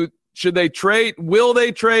should they trade? Will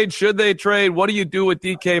they trade? Should they trade? What do you do with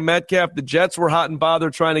DK Metcalf? The Jets were hot and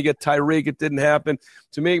bothered trying to get Tyreek. It didn't happen.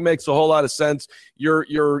 To me, it makes a whole lot of sense.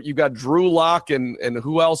 You've got Drew Lock and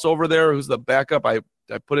who else over there? Who's the backup? I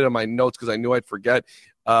put it in my notes because I knew I'd forget.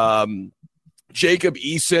 Jacob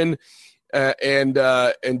Eason. and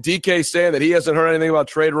DK saying that he hasn't heard anything about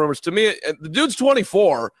trade rumors. To me, the dude's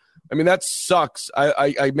 24. I mean, that sucks.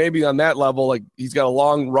 I maybe on that level, like he's got a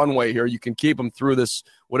long runway here. You can keep him through this,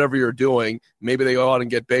 whatever you're doing. Maybe they go out and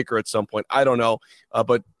get Baker at some point. I don't know.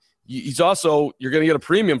 But he's also, you're going to get a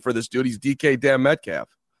premium for this dude. He's DK damn Metcalf.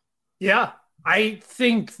 Yeah. I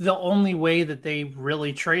think the only way that they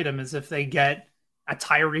really trade him is if they get a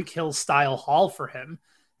Tyreek Hill style haul for him.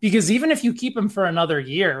 Because even if you keep him for another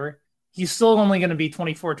year, he's still only going to be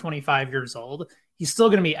 24, 25 years old. He's still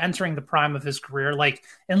going to be entering the prime of his career. Like,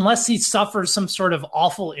 unless he suffers some sort of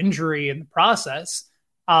awful injury in the process,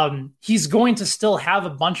 he's going to still have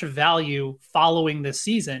a bunch of value following this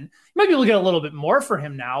season. Maybe we'll get a little bit more for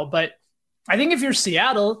him now, but I think if you're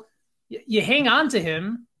Seattle, you hang on to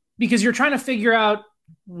him because you're trying to figure out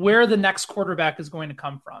where the next quarterback is going to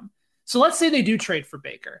come from. So let's say they do trade for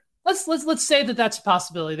Baker. Let's say that that's a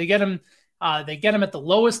possibility. They get him at the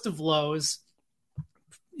lowest of lows.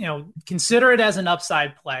 You know, consider it as an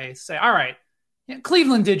upside play. Say, all right,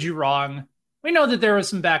 Cleveland did you wrong. We know that there was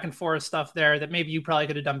some back and forth stuff there that maybe you probably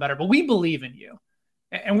could have done better, but we believe in you.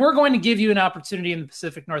 And we're going to give you an opportunity in the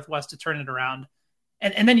Pacific Northwest to turn it around.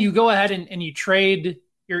 And then you go ahead and you trade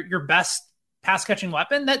your best pass catching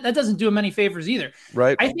weapon. That doesn't do him any favors either.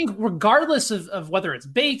 Right. I think regardless of whether it's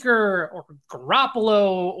Baker or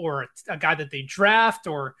Garoppolo or a guy that they draft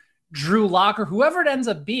or Drew Lock or whoever it ends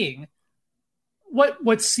up being,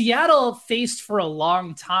 what Seattle faced for a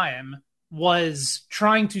long time was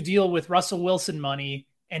trying to deal with Russell Wilson money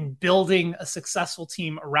and building a successful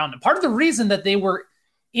team around him. Part of the reason that they were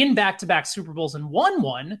in back-to-back Super Bowls and won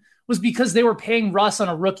one was because they were paying Russ on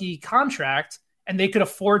a rookie contract and they could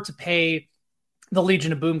afford to pay the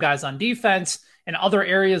Legion of Boom guys on defense and other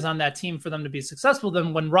areas on that team for them to be successful.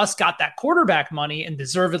 Then when Russ got that quarterback money, and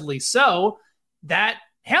deservedly so, that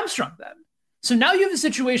hamstrung them. So now you have a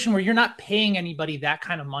situation where you're not paying anybody that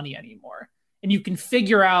kind of money anymore. And you can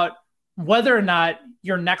figure out whether or not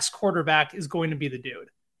your next quarterback is going to be the dude.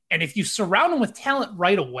 And if you surround him with talent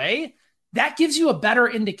right away, that gives you a better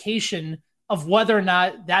indication of whether or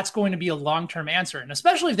not that's going to be a long-term answer. And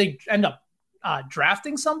especially if they end up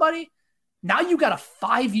drafting somebody, now you've got a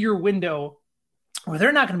 5-year window where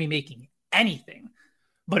they're not going to be making anything.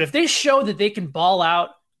 But if they show that they can ball out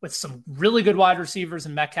with some really good wide receivers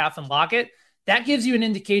in Metcalf and Lockett, that gives you an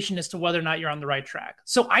indication as to whether or not you're on the right track.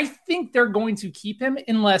 So I think they're going to keep him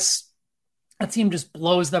unless a team just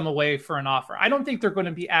blows them away for an offer. I don't think they're going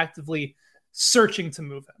to be actively searching to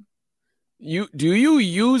move him. Do you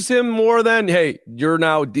use him more than, hey, you're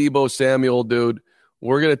now Deebo Samuel, dude.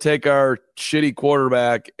 We're going to take our shitty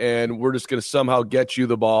quarterback and we're just going to somehow get you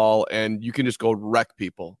the ball and you can just go wreck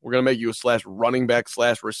people. We're going to make you a /running back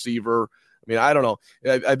 /receiver. I mean, I don't know.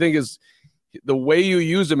 I think the way you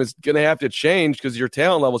use them is going to have to change because your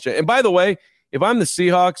talent levels change. And by the way, if I'm the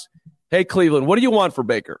Seahawks, hey, Cleveland, what do you want for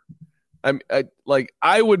Baker? I'd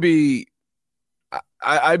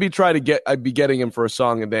be getting him for a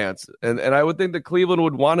song and dance. And I would think that Cleveland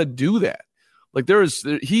would want to do that. Like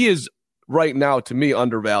he is right now to me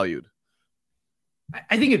undervalued.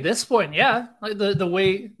 I think at this point, yeah, like the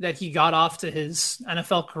way that he got off to his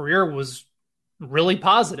NFL career was really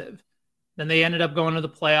positive. Then they ended up going to the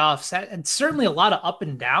playoffs and certainly a lot of up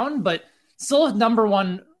and down, but still a number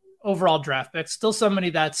one overall draft pick, still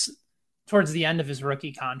somebody that's towards the end of his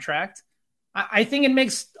rookie contract. I think it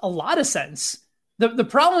makes a lot of sense. The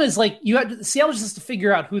problem is like Seattle just has to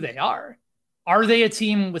figure out who they are. Are they a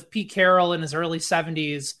team with Pete Carroll in his early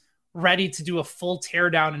 70s ready to do a full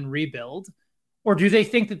teardown and rebuild? Or do they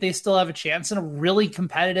think that they still have a chance in a really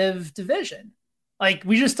competitive division? Like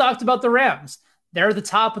we just talked about the Rams. They're the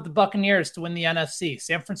top with the Buccaneers to win the NFC.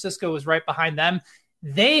 San Francisco is right behind them.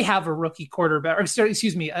 They have a rookie quarterback, or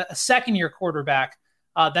a second-year quarterback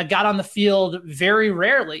that got on the field very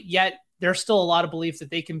rarely, yet there's still a lot of belief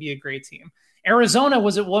that they can be a great team. Arizona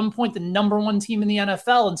was at one point the number one team in the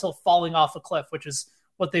NFL until falling off a cliff, which is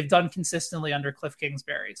what they've done consistently under Cliff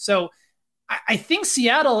Kingsbury. So I think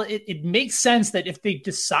Seattle, it makes sense that if they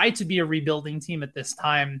decide to be a rebuilding team at this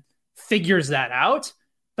time, figures that out.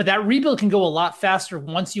 But that rebuild can go a lot faster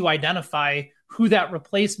once you identify who that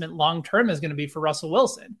replacement long-term is going to be for Russell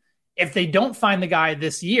Wilson. If they don't find the guy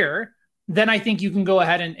this year, then I think you can go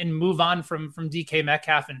ahead and move on from DK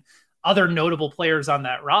Metcalf and other notable players on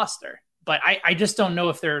that roster. But I just don't know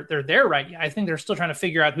if they're there right yet. I think they're still trying to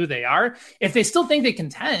figure out who they are. If they still think they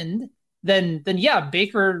contend, then yeah,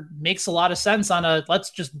 Baker makes a lot of sense on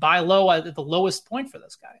let's just buy low at the lowest point for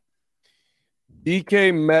this guy.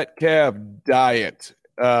 DK Metcalf diet.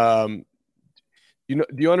 Do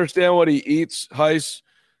you understand what he eats, Heiss?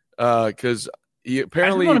 Because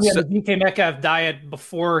apparently I just want to be on the DK Metcalf diet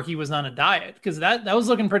before he was on a diet, because that was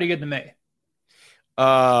looking pretty good to me.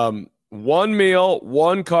 1 meal,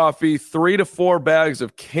 1 coffee, 3 to 4 bags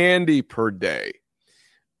of candy per day.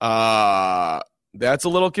 That's a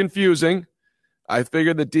little confusing. I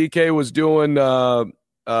figured that DK was doing an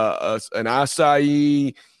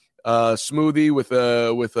acai smoothie with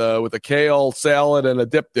a kale salad and a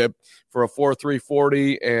dip for a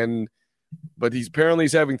 4.340, but he's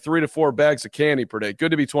having 3 to 4 bags of candy per day.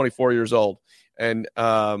 Good to be 24 years old. And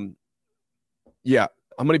yeah,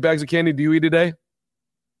 how many bags of candy do you eat a day?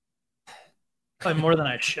 Probably more than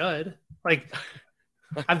I should. Like,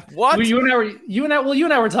 what? You and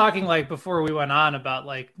I were talking like before we went on about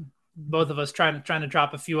like both of us trying to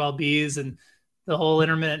drop a few lbs and the whole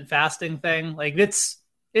intermittent fasting thing. Like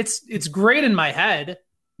it's great in my head,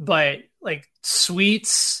 but like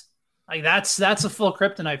sweets, like that's a full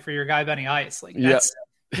kryptonite for your guy Benny Ice. Like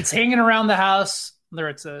it's hanging around the house, whether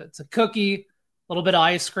it's a cookie, a little bit of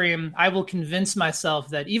ice cream. I will convince myself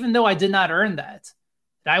that even though I did not earn that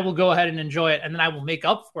I will go ahead and enjoy it, and then I will make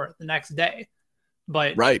up for it the next day.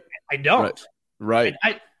 But I don't. Right.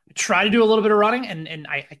 I try to do a little bit of running, and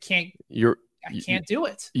I can't. I can't do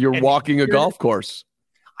it. You're walking a golf course.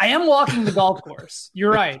 I am walking the golf course.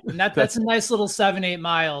 You're right, and that's a nice little 7-8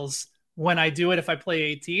 miles when I do it. If I play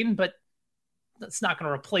 18, but that's not going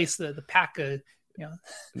to replace the pack of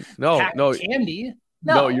of candy.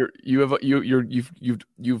 No, you've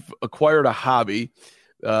acquired a hobby.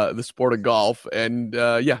 The sport of golf. And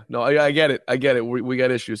I get it. We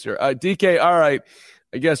got issues here. DK, all right.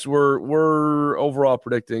 I guess we're overall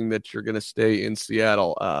predicting that you're going to stay in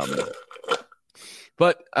Seattle.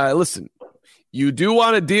 But listen, you do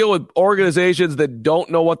want to deal with organizations that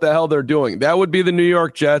don't know what the hell they're doing. That would be the New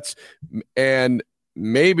York Jets. And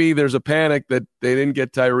maybe there's a panic that they didn't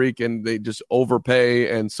get Tyreek and they just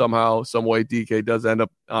overpay, and somehow, some way, DK does end up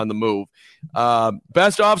on the move.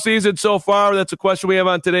 Best offseason so far? That's a question we have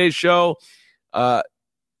on today's show. My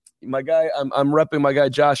guy, I'm repping my guy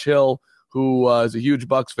Josh Hill, who is a huge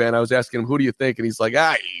Bucs fan. I was asking him, "Who do you think?" And he's like,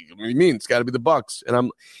 "What do you mean? It's got to be the Bucs." And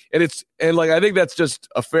I think that's just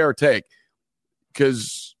a fair take,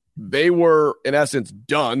 because they were in essence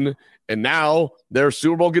done. And now they're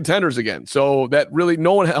Super Bowl contenders again. So that really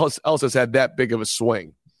no one else has had that big of a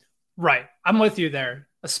swing. Right. I'm with you there,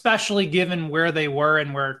 especially given where they were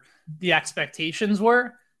and where the expectations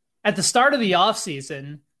were. At the start of the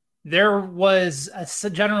offseason, there was a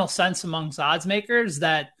general sense amongst odds makers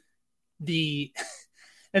that the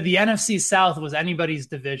NFC South was anybody's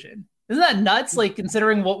division. Isn't that nuts? Like,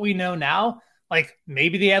 considering what we know now, like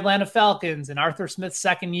maybe the Atlanta Falcons in Arthur Smith's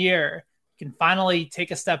second year can finally take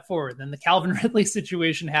a step forward. Then the Calvin Ridley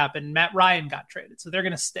situation happened. Matt Ryan got traded, so they're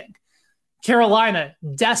going to stink. Carolina,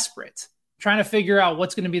 desperate, trying to figure out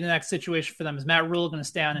what's going to be the next situation for them. Is Matt Rule going to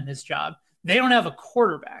stay on in his job? They don't have a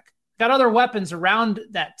quarterback. Got other weapons around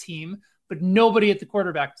that team, but nobody at the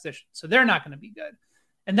quarterback position, so they're not going to be good.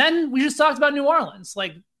 And then we just talked about New Orleans.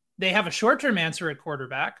 Like, they have a short-term answer at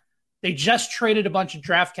quarterback. They just traded a bunch of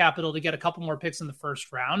draft capital to get a couple more picks in the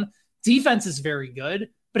first round. Defense is very good.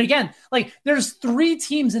 But again, like, there's 3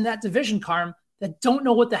 teams in that division, Carm, that don't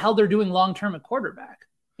know what the hell they're doing long-term at quarterback.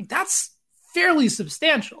 Like, that's fairly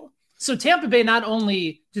substantial. So Tampa Bay, not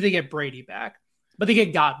only do they get Brady back, but they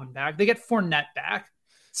get Godwin back. They get Fournette back.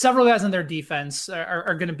 Several guys on their defense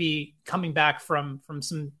are going to be coming back from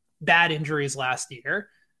some bad injuries last year.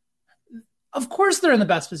 Of course, they're in the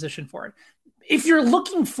best position for it. If you're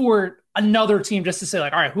looking for another team just to say,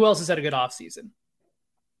 like, all right, who else has had a good offseason?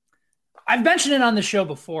 I've mentioned it on the show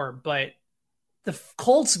before, but the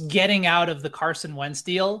Colts getting out of the Carson Wentz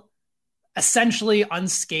deal essentially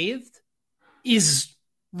unscathed is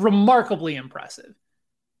remarkably impressive.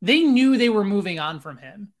 They knew they were moving on from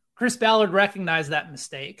him. Chris Ballard recognized that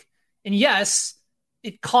mistake. And yes,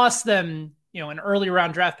 it cost them, an early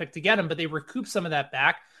round draft pick to get him, but they recouped some of that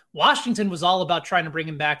back. Washington was all about trying to bring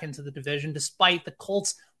him back into the division, despite the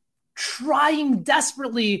Colts trying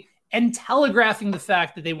desperately and telegraphing the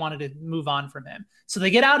fact that they wanted to move on from him. So they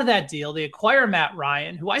get out of that deal. They acquire Matt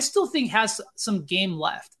Ryan, who I still think has some game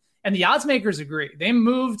left. And the odds makers agree. They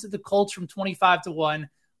moved the Colts from 25-1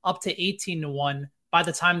 up to 18-1 by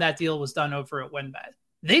the time that deal was done over at WynnBET.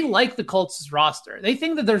 They like the Colts' roster. They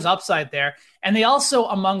think that there's upside there. And they also,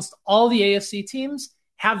 amongst all the AFC teams,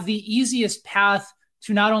 have the easiest path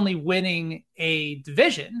to not only winning a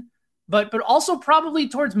division, but also probably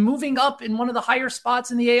towards moving up in one of the higher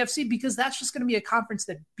spots in the AFC, because that's just going to be a conference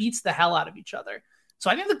that beats the hell out of each other. So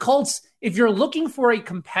I think the Colts, if you're looking for a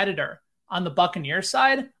competitor on the Buccaneers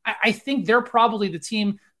side, I think they're probably the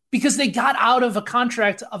team, because they got out of a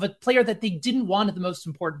contract of a player that they didn't want at the most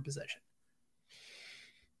important position.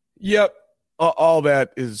 Yep. All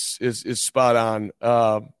that is spot on.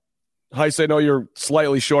 Heist, I know you're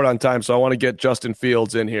slightly short on time, so I want to get Justin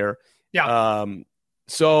Fields in here. Yeah.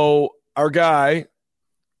 So our guy,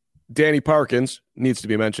 Danny Parkins, needs to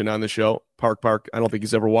be mentioned on the show. Park. I don't think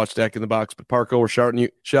he's ever watched Stack in the Box, but Parko, we're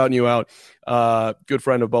shouting you out. Good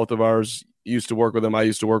friend of both of ours. Used to work with him. I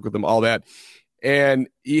used to work with him, all that. And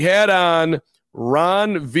he had on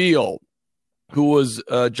Ron Veal, who was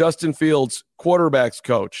Justin Fields' quarterback's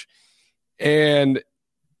coach. And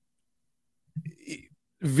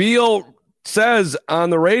Veal says on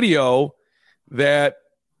the radio that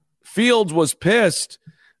Fields was pissed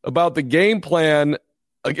about the game plan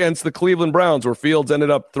against the Cleveland Browns, where Fields ended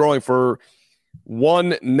up throwing for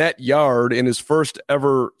 1 net yard in his first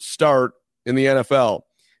ever start in the NFL.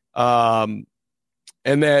 And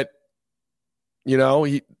that,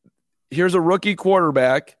 here's a rookie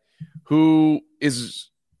quarterback who is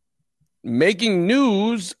making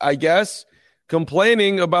news, I guess,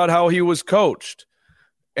 complaining about how he was coached.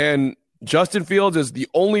 And Justin Fields is the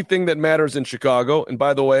only thing that matters in Chicago. And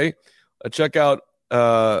by the way, check out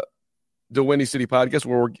the Windy City podcast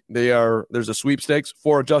where there's a sweepstakes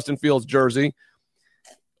for a Justin Fields jersey.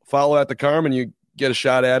 Follow at the Carm and you get a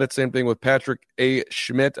shot at it. Same thing with Patrick A.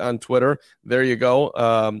 Schmidt on Twitter. There you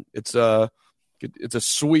go. It's a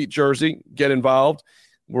sweet jersey. Get involved.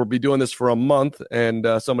 We'll be doing this for a month, and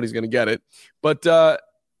somebody's going to get it. But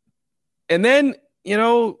and then,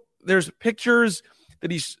 there's pictures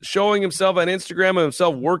that he's showing himself on Instagram of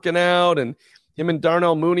himself working out, and him and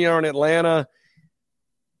Darnell Mooney are in Atlanta.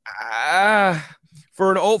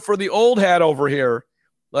 For the old hat over here,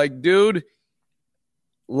 like, dude,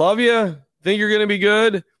 love you, think you're going to be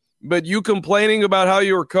good, but you complaining about how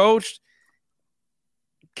you were coached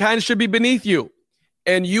kind of should be beneath you.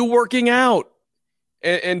 And you working out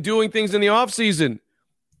and doing things in the offseason,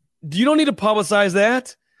 you don't need to publicize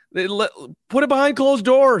that. Put it behind closed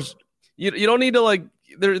doors. You don't need to,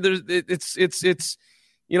 it's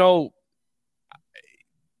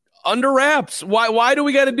under wraps. Why do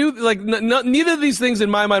we got to do neither of these things in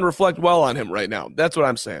my mind reflect well on him right now. That's what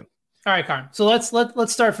I'm saying. All right, Carm. So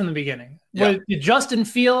let's start from the beginning. Yeah. Did Justin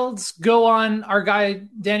Fields go on our guy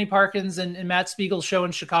Danny Parkins and Matt Spiegel's show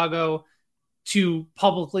in Chicago to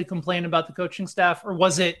publicly complain about the coaching staff, or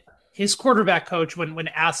was it his quarterback coach when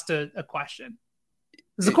asked a question? It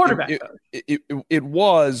was the quarterback coach. It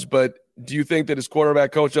was, but do you think that his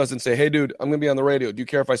quarterback coach doesn't say, "Hey, dude, I'm going to be on the radio. Do you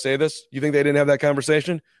care if I say this?" Do you think they didn't have that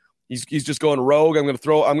conversation? He's just going rogue. I'm going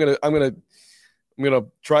to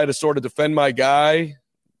try to sort of defend my guy.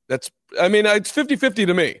 It's 50-50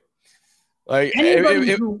 to me. Like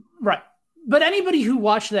right. But anybody who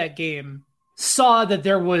watched that game saw that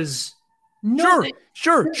there was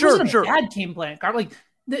sure. Bad game plan. Like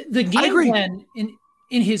the game plan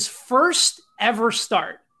in his first ever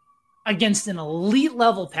start against an elite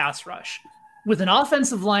level pass rush with an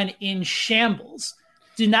offensive line in shambles,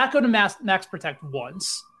 did not go to max protect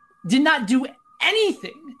once, did not do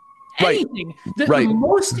anything. The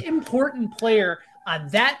most important player on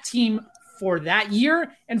that team for that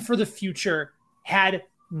year and for the future had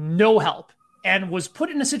no help and was put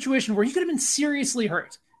in a situation where he could have been seriously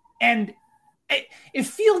hurt. And if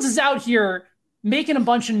Fields is out here making a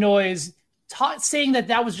bunch of noise, saying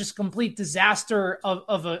that was just a complete disaster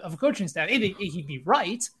of a coaching staff, he'd be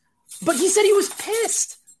right. But he said he was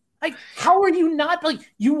pissed. Like, how are you not? Like,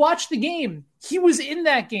 you watched the game. He was in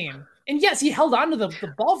that game. And yes, he held on to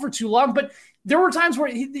the ball for too long, but there were times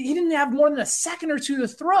where he didn't have more than a second or two to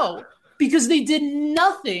throw because they did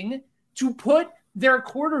nothing to put their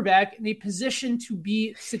quarterback in a position to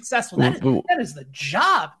be successful. That is the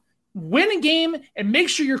job. Win a game and make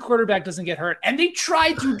sure your quarterback doesn't get hurt. And they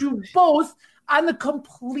tried to do both on the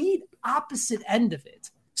complete opposite end of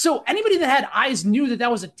it. So anybody that had eyes knew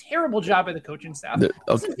that was a terrible job by the coaching staff.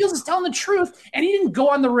 Okay. Fields is telling the truth, and he didn't go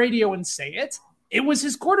on the radio and say it. It was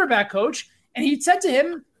his quarterback coach, and he said to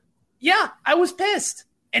him, "Yeah, I was pissed,"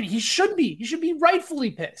 and he should be. He should be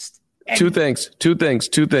rightfully pissed. And Two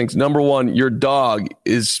things. Number one, your dog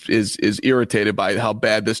is irritated by how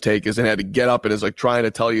bad this take is and had to get up and is like trying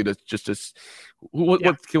to tell you to just. What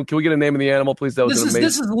can we get a name of the animal, please? This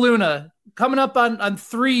is Luna, coming up on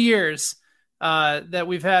 3 years that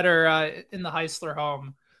we've had her in the Heisler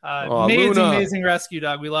home. Amazing rescue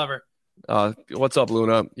dog. We love her. What's up,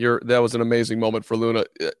 Luna? That was an amazing moment for Luna.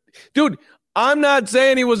 Dude, I'm not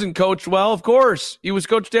saying he wasn't coached well. Of course, he was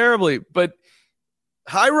coached terribly, but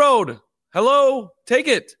high road. Hello, take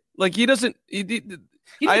it. Like, he doesn't.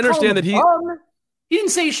 I understand that he didn't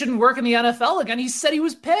say he shouldn't work in the NFL again. He said he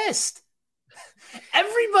was pissed.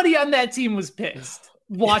 Everybody on that team was pissed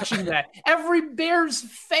watching that. Every Bears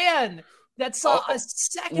fan that saw a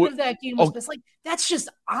second of that game was like, that's just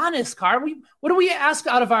honest, Carr. What do we ask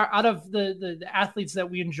out of the athletes that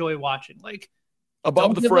we enjoy watching? Like,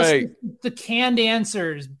 above the fray, the canned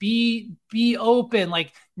answers, be open.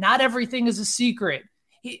 Like, not everything is a secret.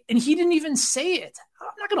 He didn't even say it. I'm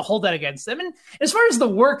not going to hold that against him. And as far as the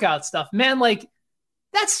workout stuff, man, like,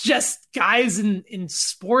 that's just guys in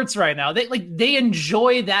sports right now. They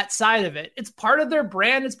enjoy that side of it. It's part of their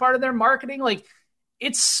brand. It's part of their marketing. Like,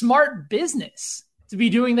 it's smart business to be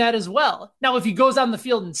doing that as well. Now, if he goes on the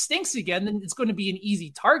field and stinks again, then it's going to be an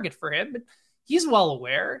easy target for him. But he's well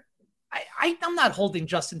aware. I'm not holding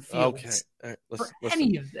Justin Fields for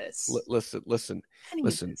any of this. Listen.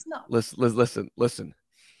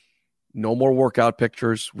 No more workout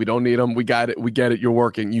pictures. We don't need them. We got it. We get it. You're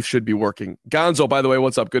working. You should be working. Gonzo, by the way,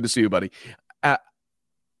 what's up? Good to see you, buddy.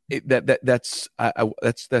 That's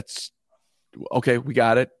okay. We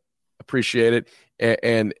got it. Appreciate it.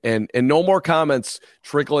 And no more comments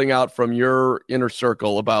trickling out from your inner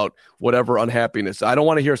circle about whatever unhappiness. I don't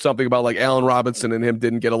want to hear something about like Allen Robinson and him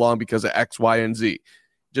didn't get along because of X, Y, and Z.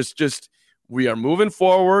 Just we are moving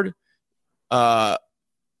forward. And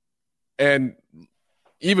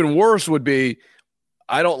even worse would be,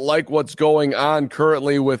 I don't like what's going on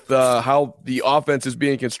currently with how the offense is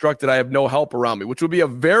being constructed. I have no help around me, which would be a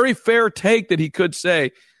very fair take that he could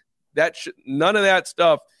say. That none of that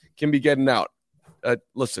stuff can be getting out.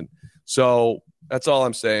 Listen, so that's all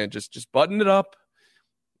I'm saying. Just button it up,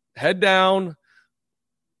 head down,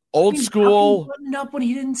 old school. Buttoned up when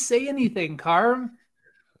he didn't say anything, Carm.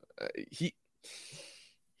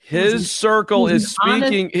 His circle is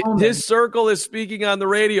speaking. His circle is speaking on the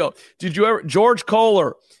radio. Did you ever, George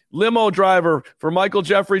Kohler, limo driver for Michael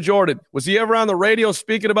Jeffrey Jordan, was he ever on the radio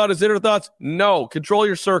speaking about his inner thoughts? No. Control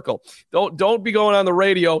your circle. Don't be going on the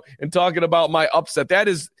radio and talking about my upset.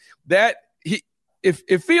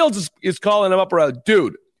 If Fields is calling him up around,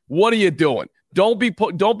 dude, what are you doing? Don't be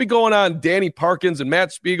going on Danny Parkins and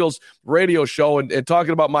Matt Spiegel's radio show and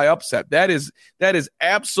talking about my upset. That is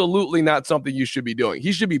absolutely not something you should be doing.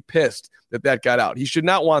 He should be pissed that got out. He should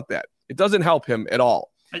not want that. It doesn't help him at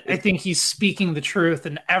all. I think he's speaking the truth,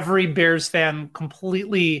 and every Bears fan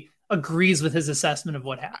completely agrees with his assessment of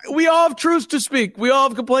what happened. We all have truths to speak. We all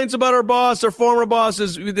have complaints about our boss, our former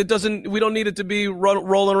bosses. We don't need it to be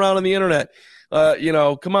rolling around on the internet.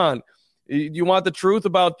 Come on. You want the truth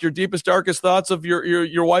about your deepest, darkest thoughts of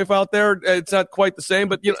your wife out there? It's not quite the same,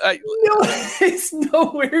 but it's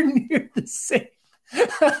nowhere near the same.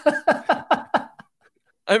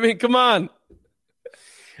 I mean, come on.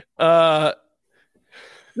 The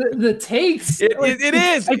takes. It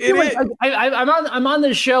is. I'm on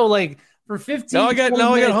this show like for 15. Now I got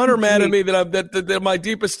Hunter mad at me that my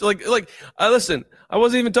deepest listen. I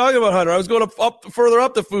wasn't even talking about Hunter. I was going further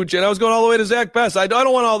up the food chain. I was going all the way to Zach Best. I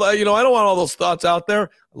don't want all the, I don't want all those thoughts out there. I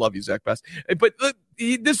love you, Zach Best. But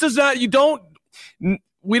this is not. We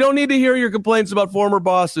don't need to hear your complaints about former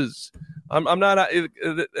bosses. I'm not.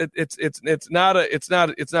 It's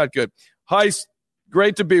not good. Heist,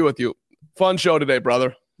 great to be with you. Fun show today,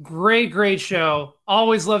 brother. Great show.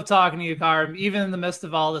 Always love talking to you, Carm, even in the midst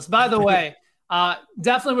of all this. By the way,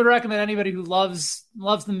 definitely would recommend anybody who loves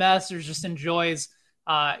the Masters, just enjoys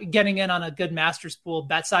getting in on a good Masters pool.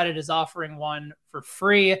 BetSided is offering one for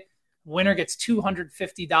free. Winner gets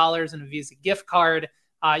 $250 in a Visa gift card.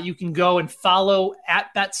 You can go and follow at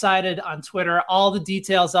BetSided on Twitter. All the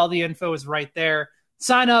details, all the info is right there.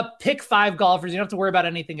 Sign up, pick 5 golfers. You don't have to worry about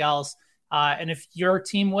anything else. And if your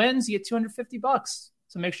team wins, you get $250.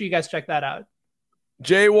 So make sure you guys check that out.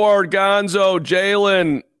 Jay Ward, Gonzo,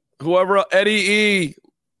 Jalen, whoever, Eddie E,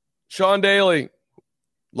 Sean Daly.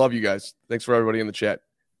 Love you guys. Thanks for everybody in the chat.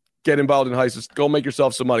 Get involved in heists. Go make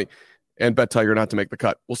yourself some money and bet Tiger not to make the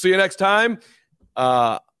cut. We'll see you next time.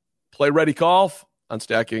 Play Ready Golf on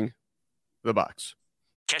Stacking the Box.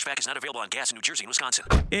 Cashback is not available on gas in New Jersey and Wisconsin.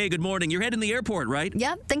 Hey, good morning. You're heading to the airport, right?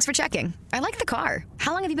 Yep, thanks for checking. I like the car.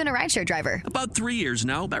 How long have you been a rideshare driver? About 3 years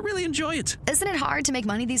now. I really enjoy it. Isn't it hard to make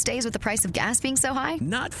money these days with the price of gas being so high?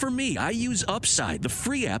 Not for me. I use Upside, the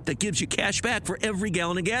free app that gives you cash back for every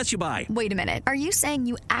gallon of gas you buy. Wait a minute. Are you saying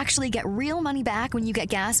you actually get real money back when you get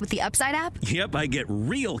gas with the Upside app? Yep, I get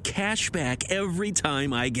real cash back every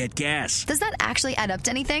time I get gas. Does that actually add up to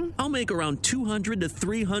anything? I'll make around $200 to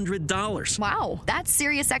 $300. Wow, that's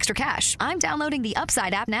serious extra cash. I'm downloading the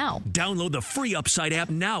Upside app now. Download the free Upside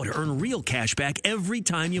app now to earn real cash back every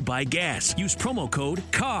time you buy gas. Use promo code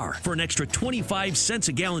CAR for an extra 25 cents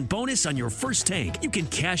a gallon bonus on your first tank. You can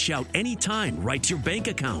cash out anytime right to your bank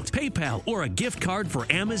account, PayPal, or a gift card for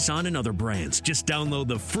Amazon and other brands. Just download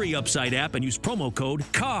the free Upside app and use promo code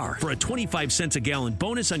CAR for a 25 cents a gallon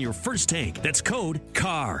bonus on your first tank. That's code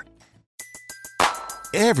CAR.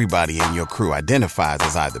 Everybody in your crew identifies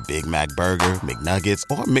as either Big Mac Burger, McNuggets,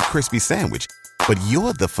 or McCrispy Sandwich. But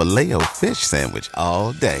you're the Filet-O-Fish Sandwich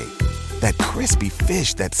all day. That crispy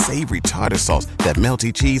fish, that savory tartar sauce, that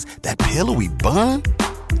melty cheese, that pillowy bun.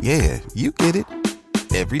 Yeah, you get it.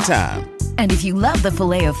 Every time. And if you love the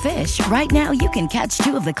Filet-O-Fish, right now you can catch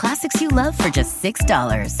two of the classics you love for just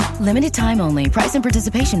 $6. Limited time only. Price and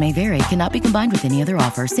participation may vary. Cannot be combined with any other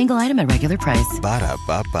offer. Single item at regular price.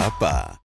 Ba-da-ba-ba-ba.